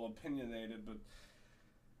this is all opinionated. But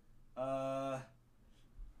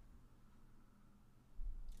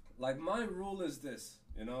like, my rule is this,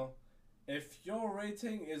 you know, if your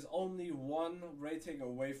rating is only one rating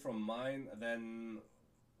away from mine, then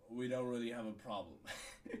we don't really have a problem.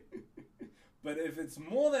 But if it's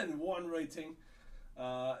more than one rating,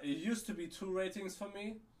 it used to be 2 ratings for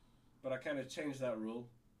me, but I kind of changed that rule,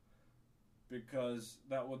 because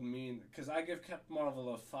that would mean, because I give Captain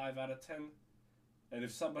Marvel a 5 out of 10, and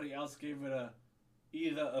if somebody else gave it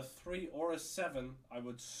either a 3 or a 7, I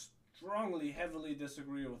would strongly, heavily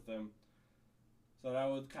disagree with them. So that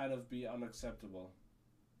would kind of be unacceptable.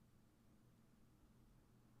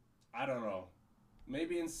 I don't know.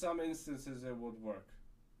 Maybe in some instances it would work,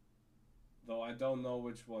 though I don't know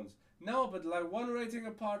which ones. No, but like, 1 rating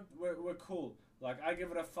apart, we're cool. Like, I give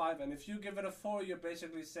it a 5, and if you give it a 4, you're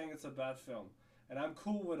basically saying it's a bad film. And I'm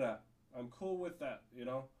cool with that. I'm cool with that, you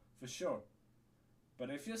know, for sure. But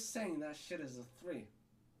if you're saying that shit is a 3,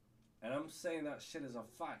 and I'm saying that shit is a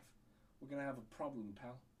 5, we're gonna have a problem,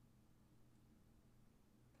 pal.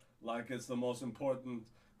 Like, it's the most important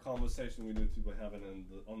conversation we need to be having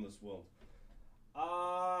on this world.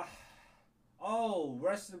 Oh,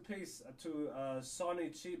 rest in peace to Sonny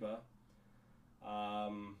Chiba,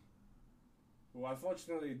 um, who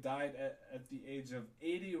unfortunately died at the age of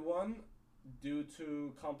 81 due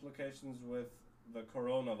to complications with the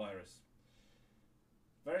coronavirus.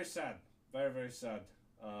 Very sad. Very, very sad.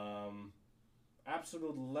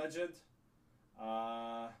 Absolute legend.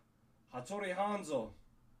 Uh, Hattori Hanzo,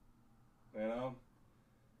 you know.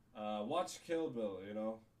 Watch Kill Bill, you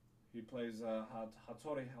know. He plays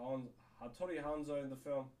Hattori Hanzo in the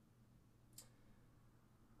film.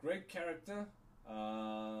 Great character.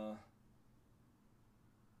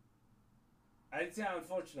 It's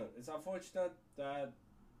unfortunate. It's unfortunate that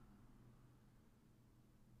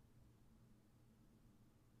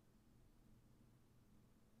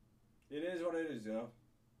it is what it is, you know.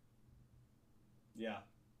 Yeah.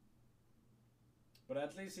 But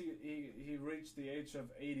at least he reached the age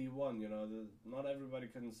of 81, you know. Not everybody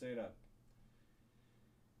can say that.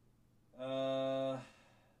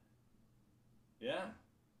 Yeah.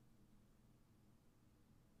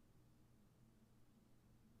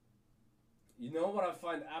 You know what I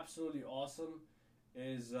find absolutely awesome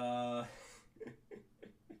is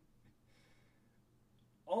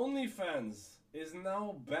OnlyFans is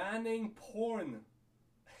now banning porn.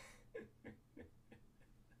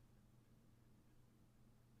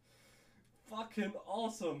 Fucking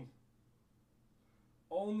awesome.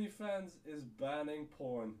 OnlyFans is banning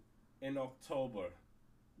porn in October.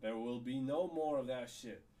 There will be no more of that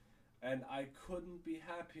shit. And I couldn't be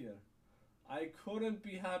happier. I couldn't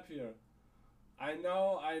be happier. I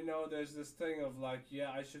know there's this thing of like,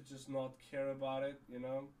 yeah, I should just not care about it, you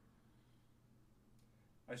know?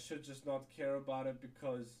 I should just not care about it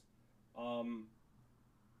because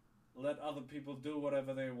let other people do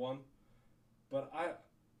whatever they want. But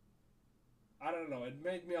I don't know, it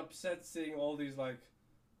made me upset seeing all these like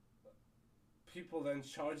people then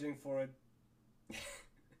charging for it.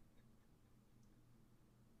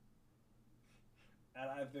 And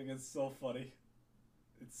I think it's so funny.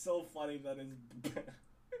 It's so funny that it's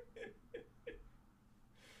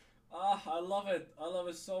I love it. I love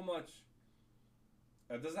it so much.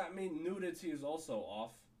 Does that mean nudity is also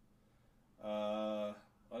off? Well,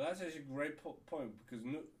 that's actually a great point because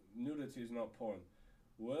nudity is not porn.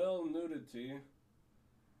 Will nudity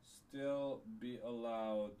still be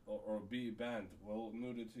allowed or be banned? Will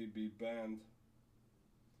nudity be banned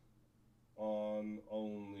on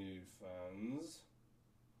OnlyFans?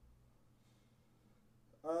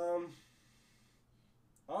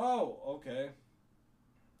 Oh, okay.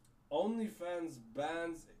 OnlyFans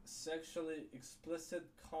bans sexually explicit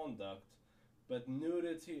conduct, but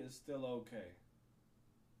nudity is still okay.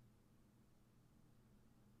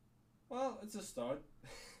 Well, it's a start.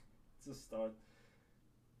 It's a start.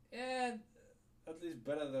 And at least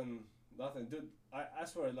better than nothing. Dude, I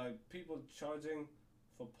swear, like, people charging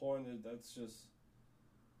for porn, that's just...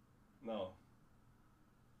 No.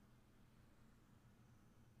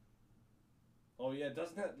 Oh yeah,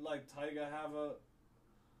 doesn't it, like, Tiger have a...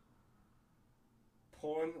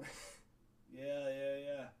 porn?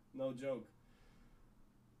 Yeah. No joke.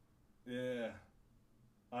 Yeah.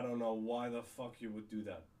 I don't know why the fuck you would do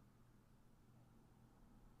that.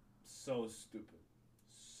 So stupid.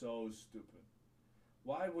 So stupid.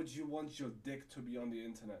 Why would you want your dick to be on the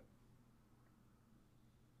internet?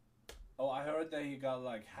 Oh, I heard that he got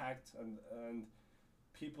like hacked and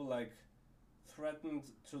people like threatened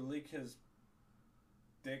to leak his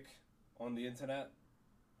dick on the internet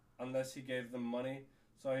unless he gave them money.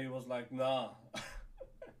 So he was like, nah.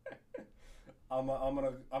 I'm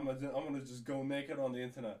gonna just go naked on the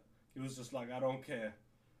internet. He was just like, I don't care.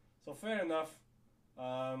 So fair enough.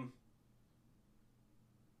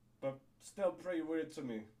 But still pretty weird to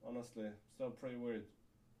me, honestly. Still pretty weird.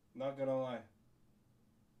 Not gonna lie.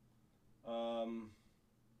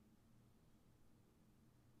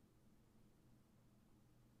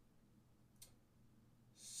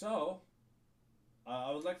 So,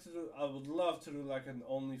 I would love to do like an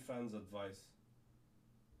OnlyFans advice.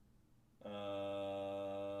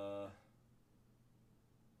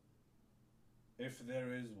 If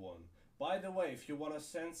there is one. By the way, if you want to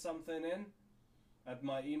send something in at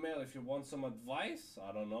my email, if you want some advice,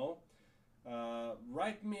 I don't know,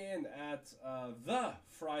 write me in at the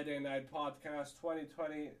Friday Night Podcast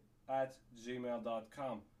 2020 at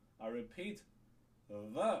gmail.com. I repeat,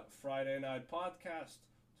 the Friday Night Podcast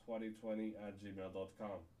 2020 at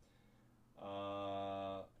gmail.com.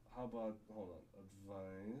 How about, hold on,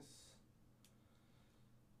 advice.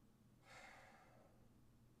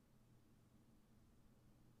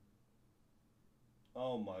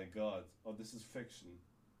 Oh my god. Oh, this is fiction.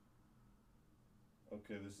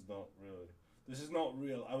 Okay, this is not really. This is not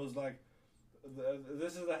real. I was like,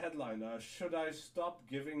 This is the headline. Should I stop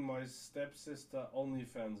giving my stepsister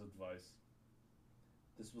OnlyFans advice?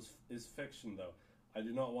 Is fiction though. I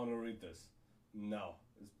do not want to read this. No.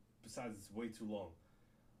 Besides, it's way too long.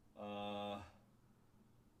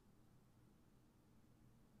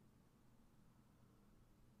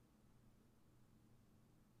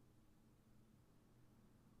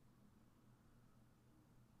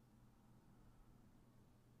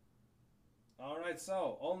 Alright,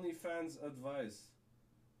 so OnlyFans advice.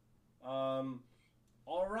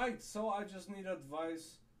 Alright, so I just need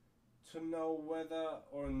advice to know whether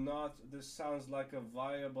or not this sounds like a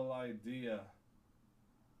viable idea.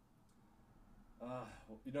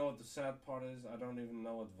 You know what the sad part is? I don't even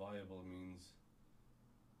know what viable means.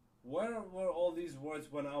 Where were all these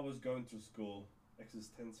words when I was going to school?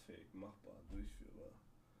 Existenzfähig, machbar, durchführbar,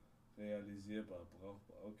 realisierbar,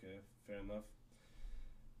 brauchbar. Okay, fair enough.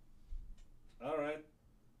 Alright.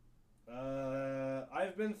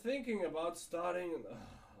 I've been thinking about starting.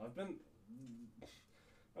 I've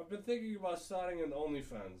been thinking about starting an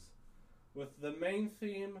OnlyFans, with the main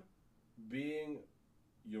theme being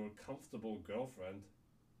your comfortable girlfriend.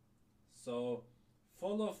 So,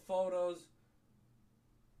 full of photos.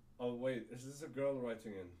 Oh wait, is this a girl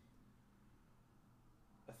writing in?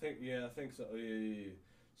 I think so. Yeah.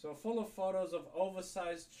 So full of photos of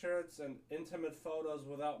oversized shirts and intimate photos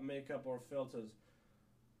without makeup or filters.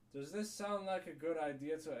 Does this sound like a good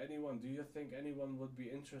idea to anyone? Do you think anyone would be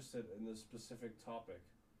interested in this specific topic?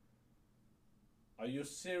 Are you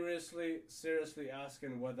seriously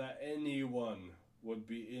asking whether anyone would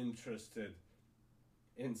be interested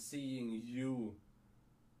in seeing you,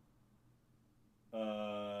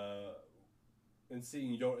 in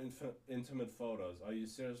seeing your intimate photos? Are you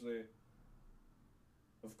seriously?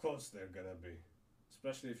 Of course they're gonna be.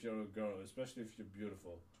 Especially if you're a girl, especially if you're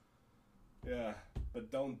beautiful. Yeah,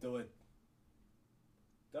 but don't do it.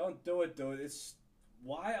 Don't do it, dude.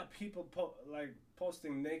 Why are people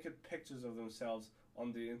posting naked pictures of themselves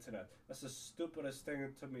on the internet? That's the stupidest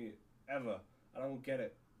thing to me ever. I don't get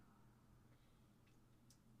it.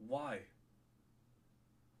 Why?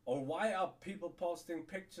 Or why are people posting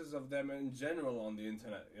pictures of them in general on the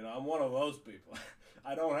internet? You know, I'm one of those people.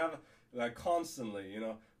 I don't have, constantly,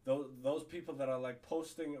 those people that are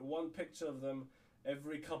posting one picture of them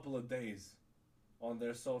every couple of days on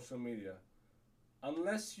their social media.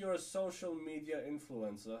 Unless you're a social media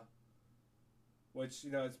influencer, which,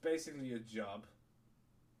 it's basically a job,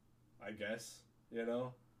 I guess,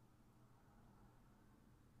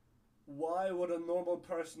 Why would a normal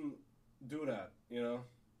person do that,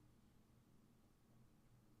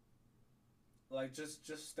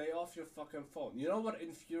 Just stay off your fucking phone. You know what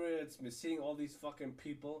infuriates me? Seeing all these fucking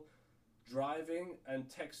people driving and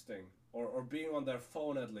texting. Or being on their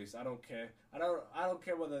phone at least. I don't care. I don't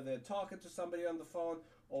care whether they're talking to somebody on the phone,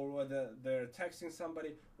 or whether they're texting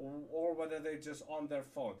somebody, or whether they're just on their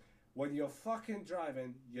phone. When you're fucking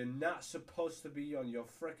driving, you're not supposed to be on your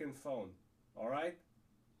frickin' phone. Alright?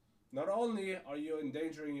 Not only are you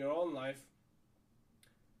endangering your own life,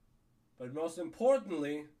 but most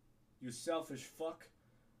importantly, you selfish fuck,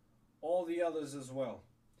 all the others as well.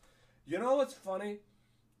 You know what's funny?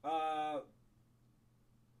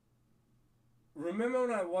 Remember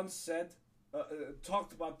when I once said,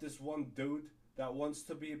 talked about this one dude that wants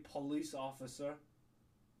to be a police officer?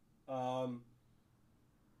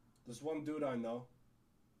 This one dude I know.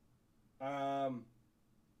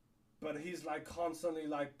 But he's constantly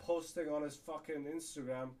posting on his fucking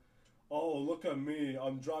Instagram, oh, look at me,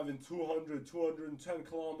 I'm driving 210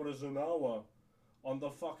 kilometers an hour on the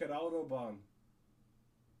fucking Autobahn.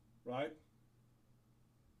 Right?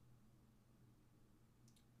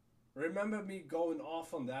 Remember me going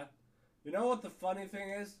off on that? You know what the funny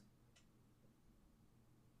thing is?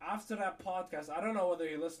 After that podcast, I don't know whether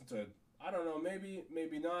he listened to it. I don't know,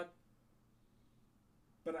 maybe not.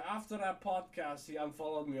 But after that podcast, he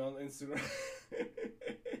unfollowed me on Instagram.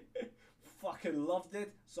 Fucking loved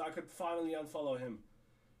it, so I could finally unfollow him.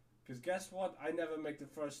 Because guess what? I never make the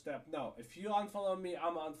first step. No, if you unfollow me,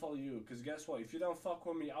 I'm gonna unfollow you. Because guess what? If you don't fuck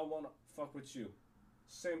with me, I won't fuck with you.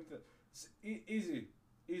 Same thing. It's easy.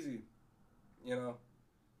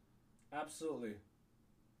 Absolutely.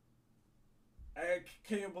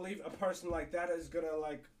 Can you believe a person like that is gonna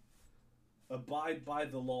abide by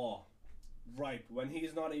the law, right? When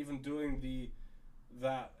he's not even doing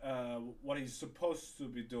what he's supposed to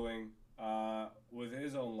be doing with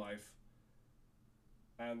his own life,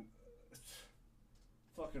 and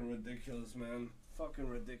fucking ridiculous, man. Fucking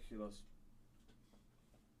ridiculous.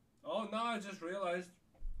 Oh, now I just realized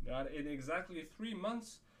that in exactly 3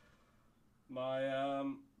 months, my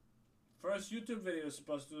first YouTube video is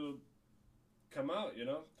supposed to come out,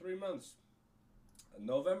 3 months.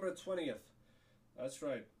 November 20th. That's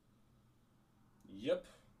right. Yep.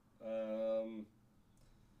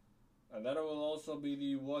 And that will also be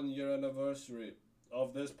the 1 year anniversary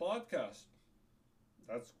of this podcast.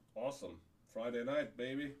 That's awesome. Friday night,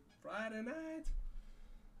 baby. Friday night.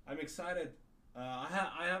 I'm excited.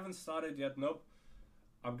 I haven't started yet. Nope.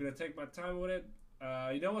 I'm gonna take my time with it.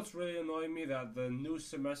 You know what's really annoying me? That the new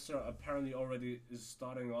semester apparently already is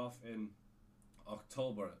starting off in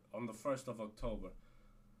October, on the 1st of October.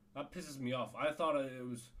 That pisses me off. I thought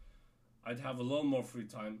I'd have a little more free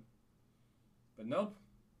time. But nope.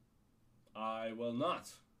 I will not.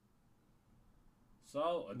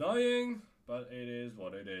 So annoying, but it is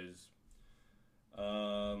what it is.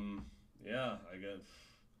 Yeah, I guess.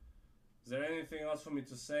 Is there anything else for me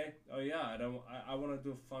to say? Oh yeah, I want to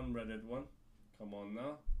do a fun Reddit one. Come on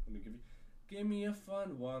now. Let me give me a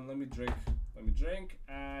fun one. Let me drink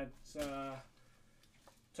and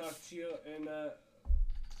talk to you in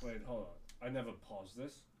wait, hold on. I never paused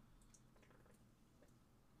this.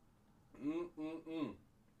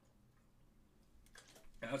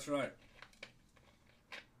 That's right.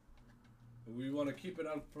 We want to keep it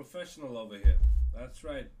unprofessional over here. That's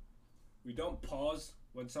right. We don't pause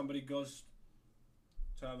when somebody goes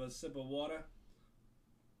to have a sip of water.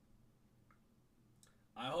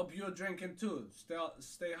 I hope you're drinking too.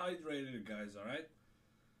 Stay hydrated, guys, alright?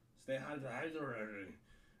 Stay hydrated.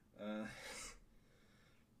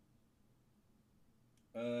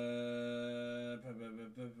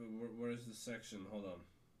 Where is the section? Hold on.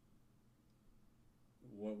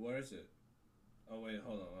 Where is it? Oh wait,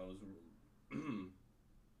 hold on. I was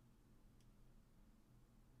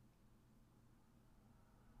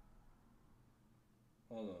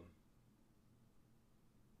hold on.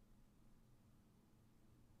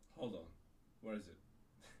 Hold on. Where is it?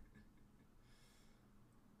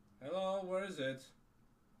 Hello, where is it?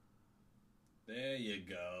 There you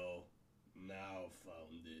go. Now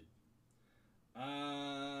found it.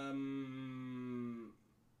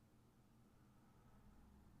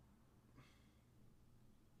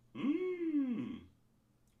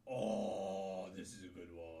 Oh, this is a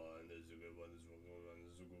good one.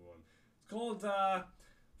 It's called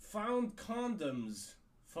Found Condoms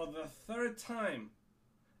for the 3rd time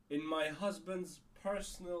in my husband's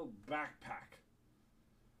personal backpack.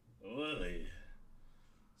 Really?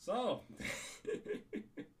 So,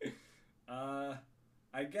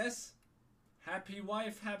 I guess happy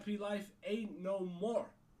wife, happy life ain't no more.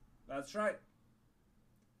 That's right.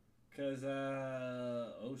 Cause,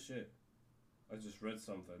 oh shit. I just read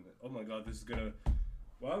something. Oh my god, this is gonna...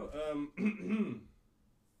 Well,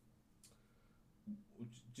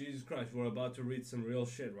 Jesus Christ, we're about to read some real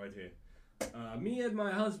shit right here. Me and my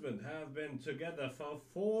husband have been together for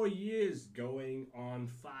 4 years, going on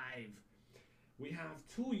 5. We have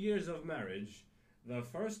 2 years of marriage. The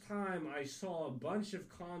first time I saw a bunch of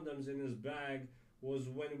condoms in his bag was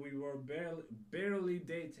when we were barely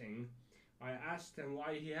dating. I asked him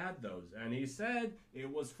why he had those, and he said it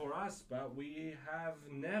was for us, but we have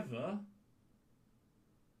never...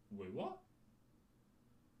 Wait, what?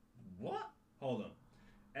 What? Hold on.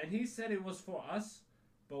 And he said it was for us,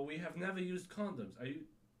 but we have never used condoms. Are you...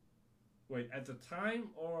 Wait, at the time,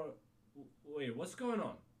 or... Wait, what's going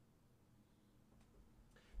on?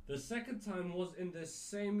 The second time was in the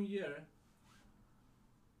same year.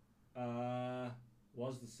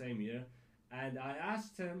 Was the same year. And I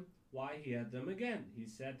asked him why he had them again. He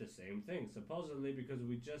said the same thing. Supposedly because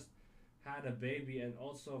we just had a baby, and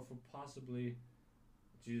also for possibly,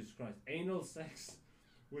 Jesus Christ, anal sex,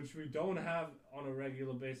 which we don't have on a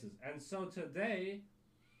regular basis. And so today,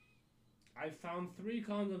 I found 3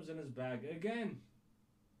 condoms in his bag again.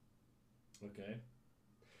 Okay.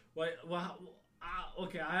 Wait, well,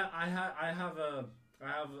 okay, I have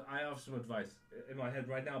some advice in my head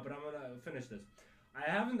right now, but I'm gonna finish this. I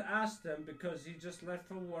haven't asked him because he just left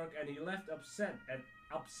for work, and he left upset.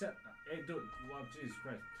 Hey, dude, well, Jesus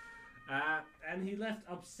Christ. And he left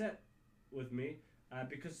upset with me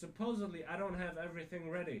because supposedly I don't have everything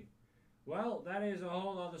ready. Well, that is a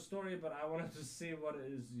whole other story, but I wanted to see what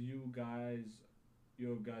is your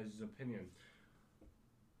guys' opinion.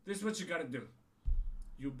 This is what you gotta do.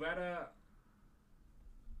 You better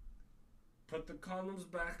put the condoms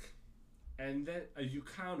back, and then you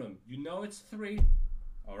count them. You know it's 3,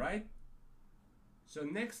 all right? So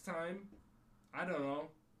next time, I don't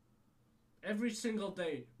know, every single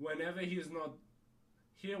day, whenever he's not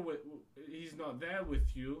here he's not there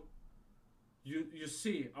with you, you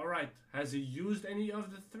see, all right, has he used any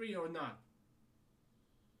of the 3 or not?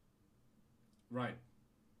 Right.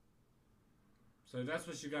 So that's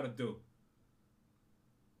what you gotta do.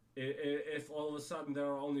 If all of a sudden there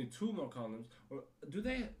are only two more condoms, or do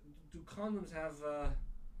condoms have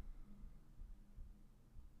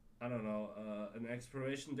I don't know an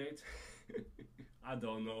expiration date? I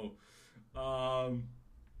don't know. Um,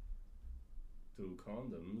 do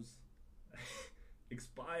condoms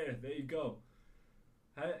expire? There you go.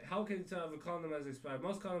 How can you tell if a condom has expired?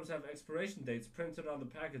 Most condoms have expiration dates printed on the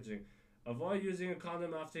packaging. Avoid using a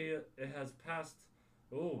condom after it has passed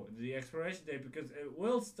the expiration date because it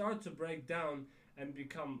will start to break down and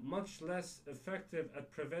become much less effective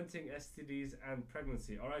at preventing STDs and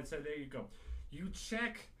pregnancy. Alright, so there you go. You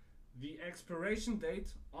check the expiration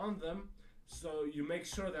date on them so you make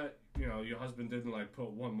sure that your husband didn't like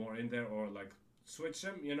put one more in there or like switch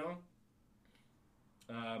them,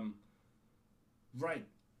 right.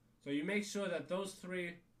 So you make sure that those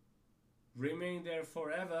three remain there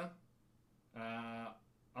forever,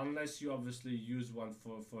 unless you obviously use one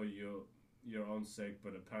for your own sake.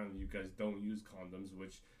 But apparently you guys don't use condoms,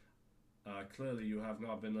 which clearly you have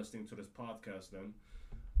not been listening to this podcast then.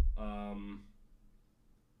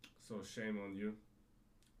 So shame on you.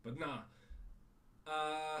 But nah.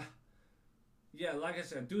 Yeah, like I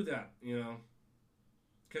said, do that,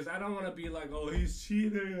 Because I don't want to be like, oh, he's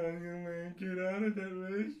cheating on you, man. Get out of that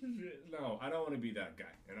relationship. No, I don't want to be that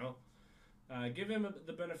guy, Give him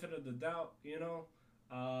the benefit of the doubt,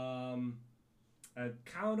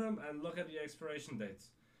 count them and look at the expiration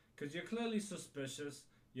dates. Because you're clearly suspicious.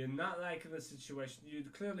 You're not liking the situation. You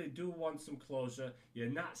clearly do want some closure. You're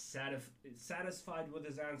not satisfied with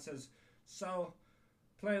his answers. So,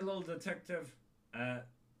 play a little detective.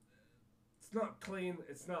 It's not clean.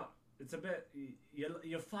 It's a bit,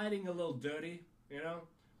 you're fighting a little dirty,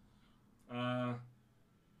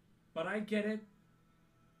 but I get it.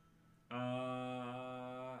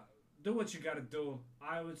 Do what you gotta do.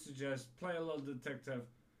 I would suggest play a little detective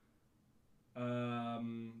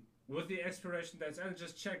with the expiration dates and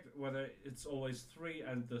just check whether it's always three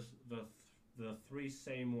and the three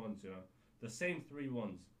same ones, the same three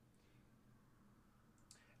ones.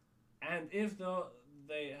 And if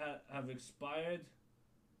they have expired,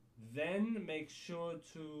 then make sure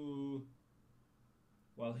to.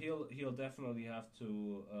 Well, he'll definitely have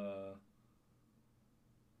to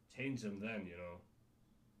change them then,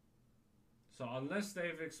 So unless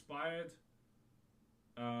they've expired,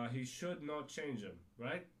 he should not change them,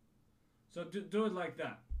 right? So do it like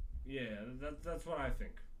that. Yeah, that's what I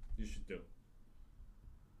think you should do.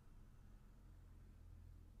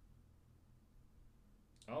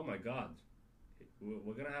 Oh my God.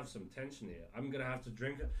 We're gonna have some tension here. I'm gonna have to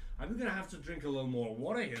drink a little more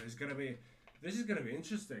water here. This is gonna be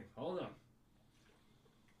interesting. Hold on.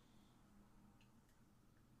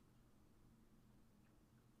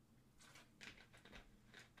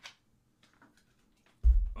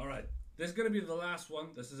 All right, this is gonna be the last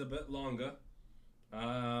one. This is a bit longer,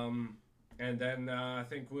 and then I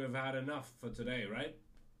think we've had enough for today, right?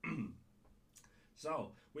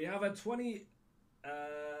 So we have a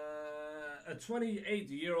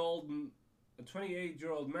 28-year-old man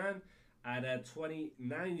and a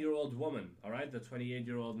 29-year-old woman. All right, the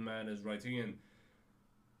 28-year-old man is writing in.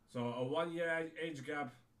 So a 1 year age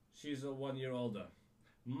gap. She's a 1 year older.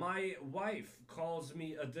 My wife calls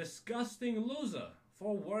me a disgusting loser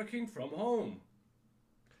for working from home.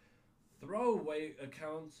 Throwaway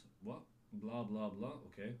account. What? Blah blah blah.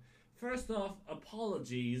 Okay. First off,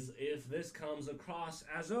 apologies if this comes across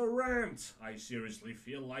as a rant. I seriously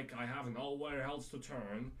feel like I have nowhere else to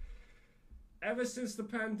turn. Ever since the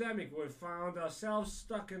pandemic, we've found ourselves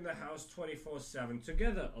stuck in the house 24/7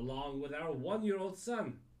 together, along with our 1 year old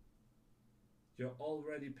son. You're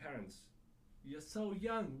already parents. You're so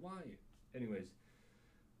young, why? Anyways,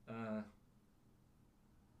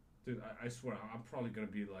 dude, I swear, I'm probably gonna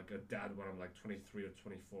be like a dad when I'm like 23 or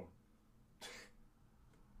 24.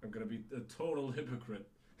 I'm gonna be a total hypocrite.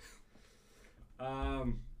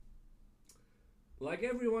 Like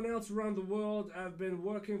everyone else around the world, I've been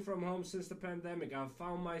working from home since the pandemic. I've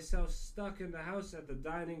found myself stuck in the house at the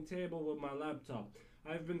dining table with my laptop.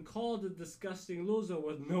 I've been called a disgusting loser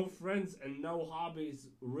with no friends and no hobbies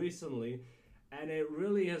recently, and it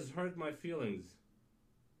really has hurt my feelings.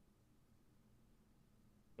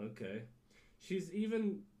 Okay. She's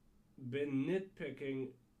even been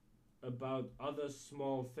nitpicking about other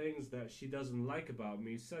small things that she doesn't like about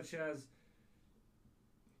me, such as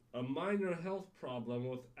a minor health problem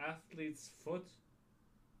with athlete's foot.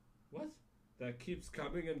 What? That keeps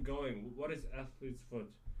coming and going. What is athlete's foot?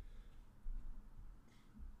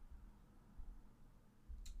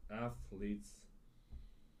 Athlete's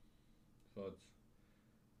foot.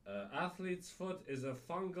 Athlete's foot is a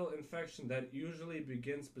fungal infection that usually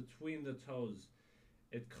begins between the toes.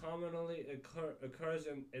 It commonly occurs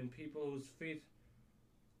in people whose feet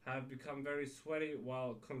have become very sweaty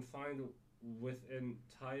while confined within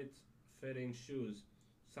tight fitting shoes.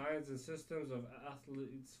 Signs and symptoms of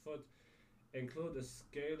athlete's foot include a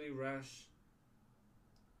scaly rash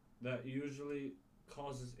that usually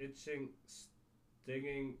causes itching,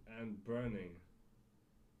 stinging, and burning.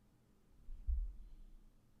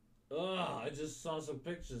 Ugh, I just saw some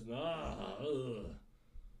pictures. Ugh.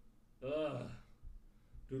 Ugh.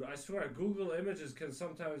 Dude, I swear, Google Images can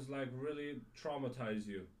sometimes, like, really traumatize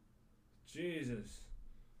you. Jesus.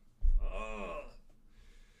 Ugh.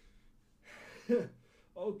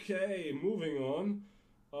 Okay, moving on.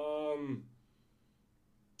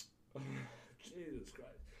 Jesus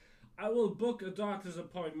Christ. I will book a doctor's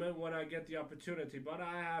appointment when I get the opportunity, but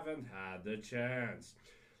I haven't had the chance.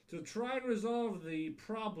 To try and resolve the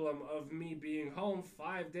problem of me being home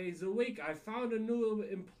 5 days a week, I found a new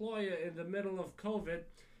employer in the middle of COVID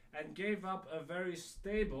and gave up a very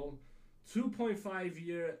stable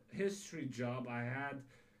 2.5-year history job I had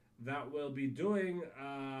that will be doing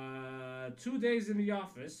 2 days in the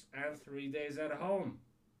office and 3 days at home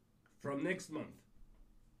from next month.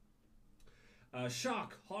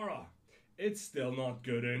 Shock, horror. It's still not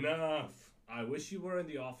good enough. I wish you were in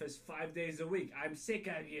the office 5 days a week. I'm sick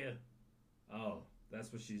of you. Oh,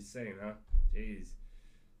 that's what she's saying, huh? Jeez.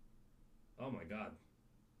 Oh my god.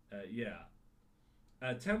 Yeah.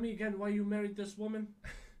 Tell me again why you married this woman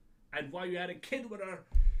and why you had a kid with her.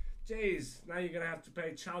 Jeez, now you're gonna have to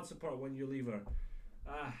pay child support when you leave her.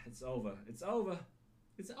 It's over. It's over.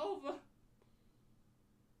 It's over.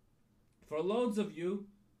 For loads of you,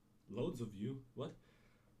 what?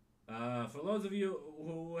 For those of you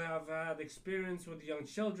who have had experience with young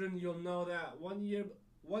children, you'll know that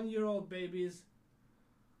 1-year-old babies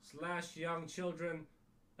 / young children.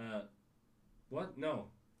 What?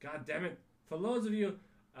 No. God damn it. For those of you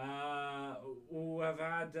who have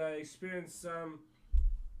had experience,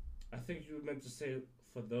 I think you meant to say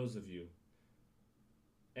for those of you.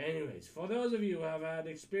 Anyways, for those of you who have had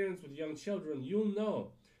experience with young children, you'll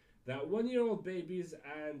know that 1-year-old babies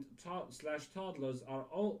and / toddlers are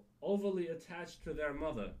overly attached to their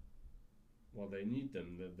mother. Well, they need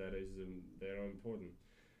them. That is, they're important.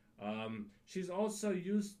 She's also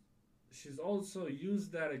used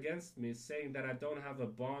that against me, saying that I don't have a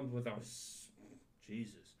bond with our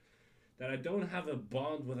that I don't have a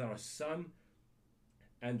bond with our son.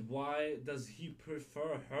 And why does he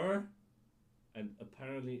prefer her and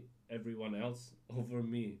apparently everyone else over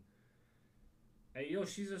me? Hey, yo,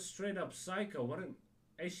 she's a straight up psycho.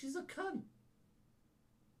 Hey, she's a cunt.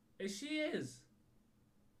 Hey, she is.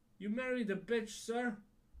 You married a bitch, sir.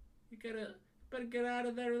 You better get out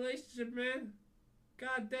of that relationship, man.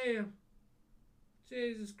 God damn.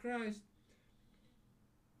 Jesus Christ.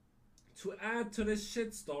 To add to this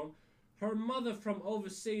shitstorm, her mother from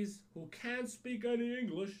overseas, who can't speak any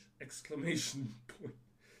English, exclamation point.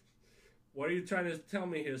 What are you trying to tell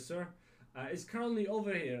me here, sir? Is currently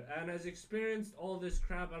over here and has experienced all this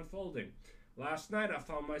crap unfolding. Last night I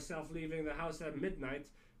found myself leaving the house at midnight,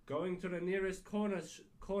 going to the nearest corner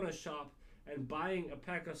shop and buying a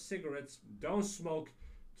pack of cigarettes. Don't smoke,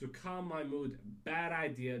 to calm my mood. Bad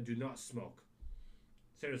idea, do not smoke.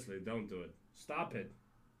 Seriously, don't do it. Stop it.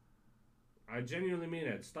 I genuinely mean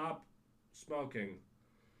it. Stop smoking.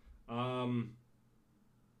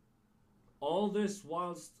 All this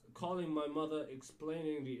whilst calling my mother,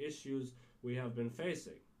 explaining the issues we have been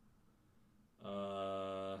facing.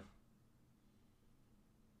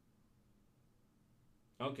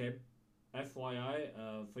 Okay. FYI,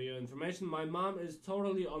 for your information, my mom is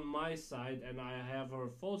totally on my side and I have her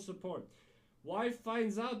full support. Wife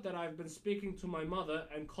finds out that I've been speaking to my mother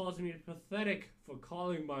and calls me pathetic for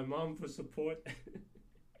calling my mom for support.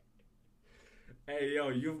 Hey, yo,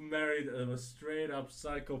 you've married a straight up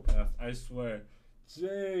psychopath, I swear.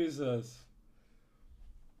 Jesus.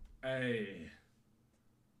 Hey,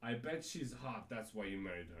 I bet she's hot, that's why you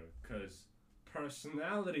married her. Because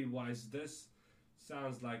personality-wise, this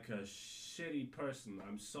sounds like a shitty person.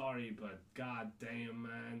 I'm sorry, but goddamn,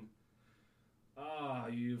 man. Ah,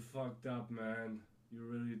 you fucked up, man. You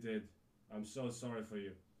really did. I'm so sorry for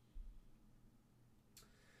you.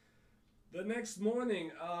 The next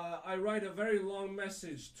morning, I write a very long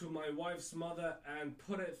message to my wife's mother and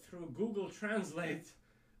put it through Google Translate,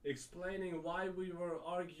 explaining why we were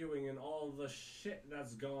arguing and all the shit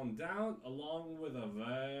that's gone down, along with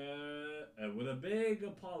a big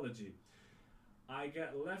apology. I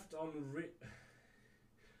get left on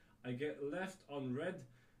red,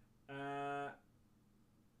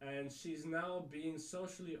 and she's now being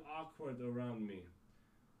socially awkward around me.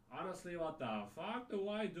 Honestly, what the fuck do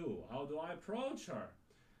I do? How do I approach her?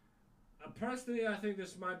 Personally, I think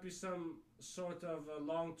this might be some sort of a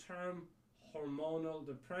long-term hormonal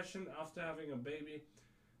depression after having a baby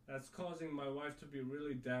that's causing my wife to be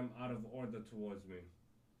really damn out of order towards me.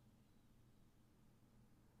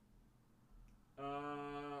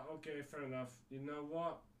 Okay, fair enough. You know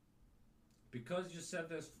what? Because you said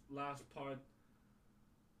this last part,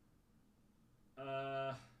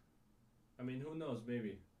 uh, I mean, who knows?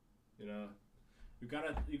 Maybe, you know, you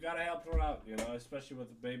gotta help her out. You know, especially with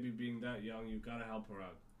the baby being that young, you gotta help her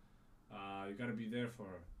out. You gotta be there for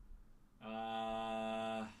her.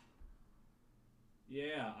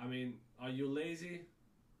 Yeah. I mean, are you lazy?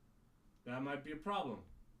 That might be a problem.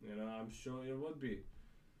 You know, I'm sure it would be.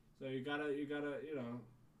 So you gotta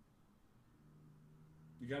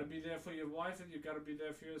be there for your wife, and you gotta be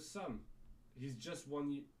there for your son. He's just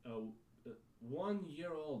 1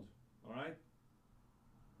 year old. All right,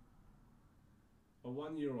 a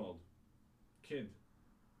 1 year old kid.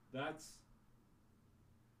 That's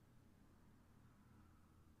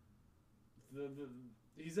the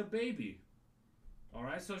he's a baby. All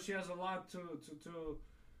right, so she has a lot to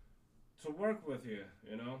work with here.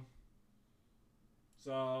 You know,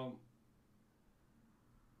 so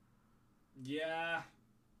yeah.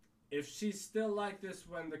 If she's still like this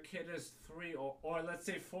when the kid is 3 or let's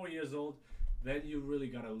say 4 years old, then you really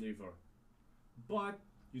gotta leave her. But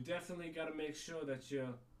you definitely gotta make sure that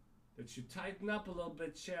you tighten up a little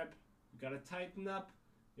bit, Chip. You gotta tighten up,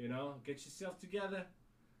 get yourself together,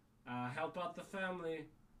 help out the family,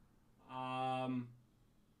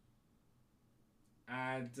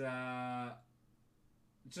 and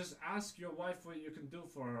just ask your wife what you can do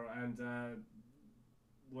for her, and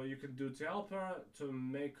what you can do to help her, to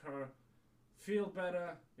make her feel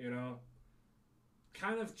better,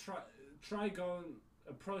 kind of try going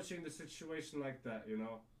approaching the situation like that,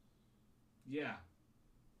 yeah.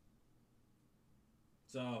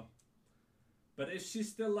 So, but if she's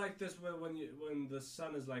still like this when the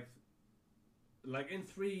son is like in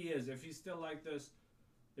 3 years, if he's still like this,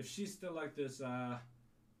 if she's still like this,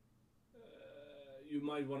 you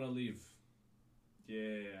might want to leave.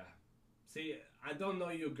 Yeah. See, I don't know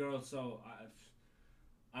you, girl, so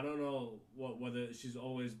I don't know whether she's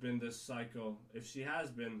always been this psycho. If she has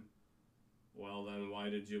been, well, then why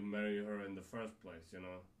did you marry her in the first place,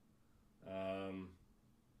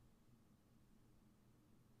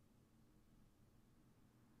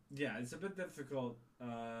 Yeah, it's a bit difficult.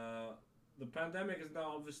 The pandemic is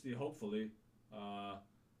now obviously, hopefully,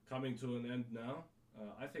 coming to an end now.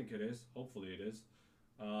 I think it is. Hopefully it is.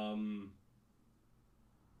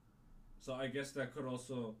 So I guess that could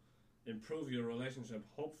also improve your relationship,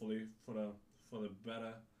 hopefully for the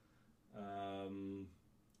better.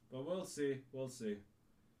 But we'll see, we'll see.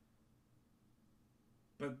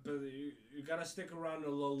 But you gotta stick around a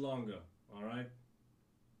little longer, all right?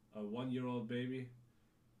 A 1 year old baby,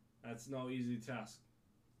 that's no easy task.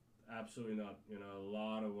 Absolutely not. A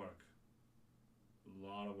lot of work. A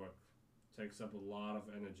lot of work. Takes up a lot of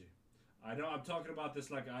energy. I know I'm talking about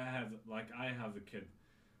this like I have a kid.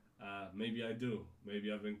 Maybe I do.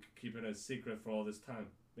 Maybe I've been keeping it a secret for all this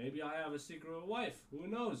time. Maybe I have a secret wife. Who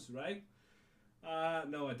knows, right?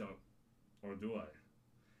 No, I don't. Or do I?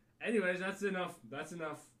 Anyways, that's enough. That's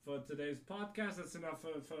enough for today's podcast. That's enough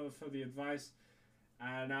for the advice.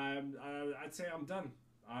 And I'd say I'm done.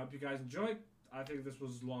 I hope you guys enjoyed. I think this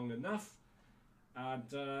was long enough.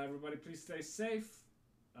 And everybody, please stay safe.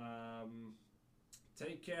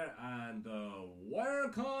 Take care and wear a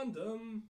condom.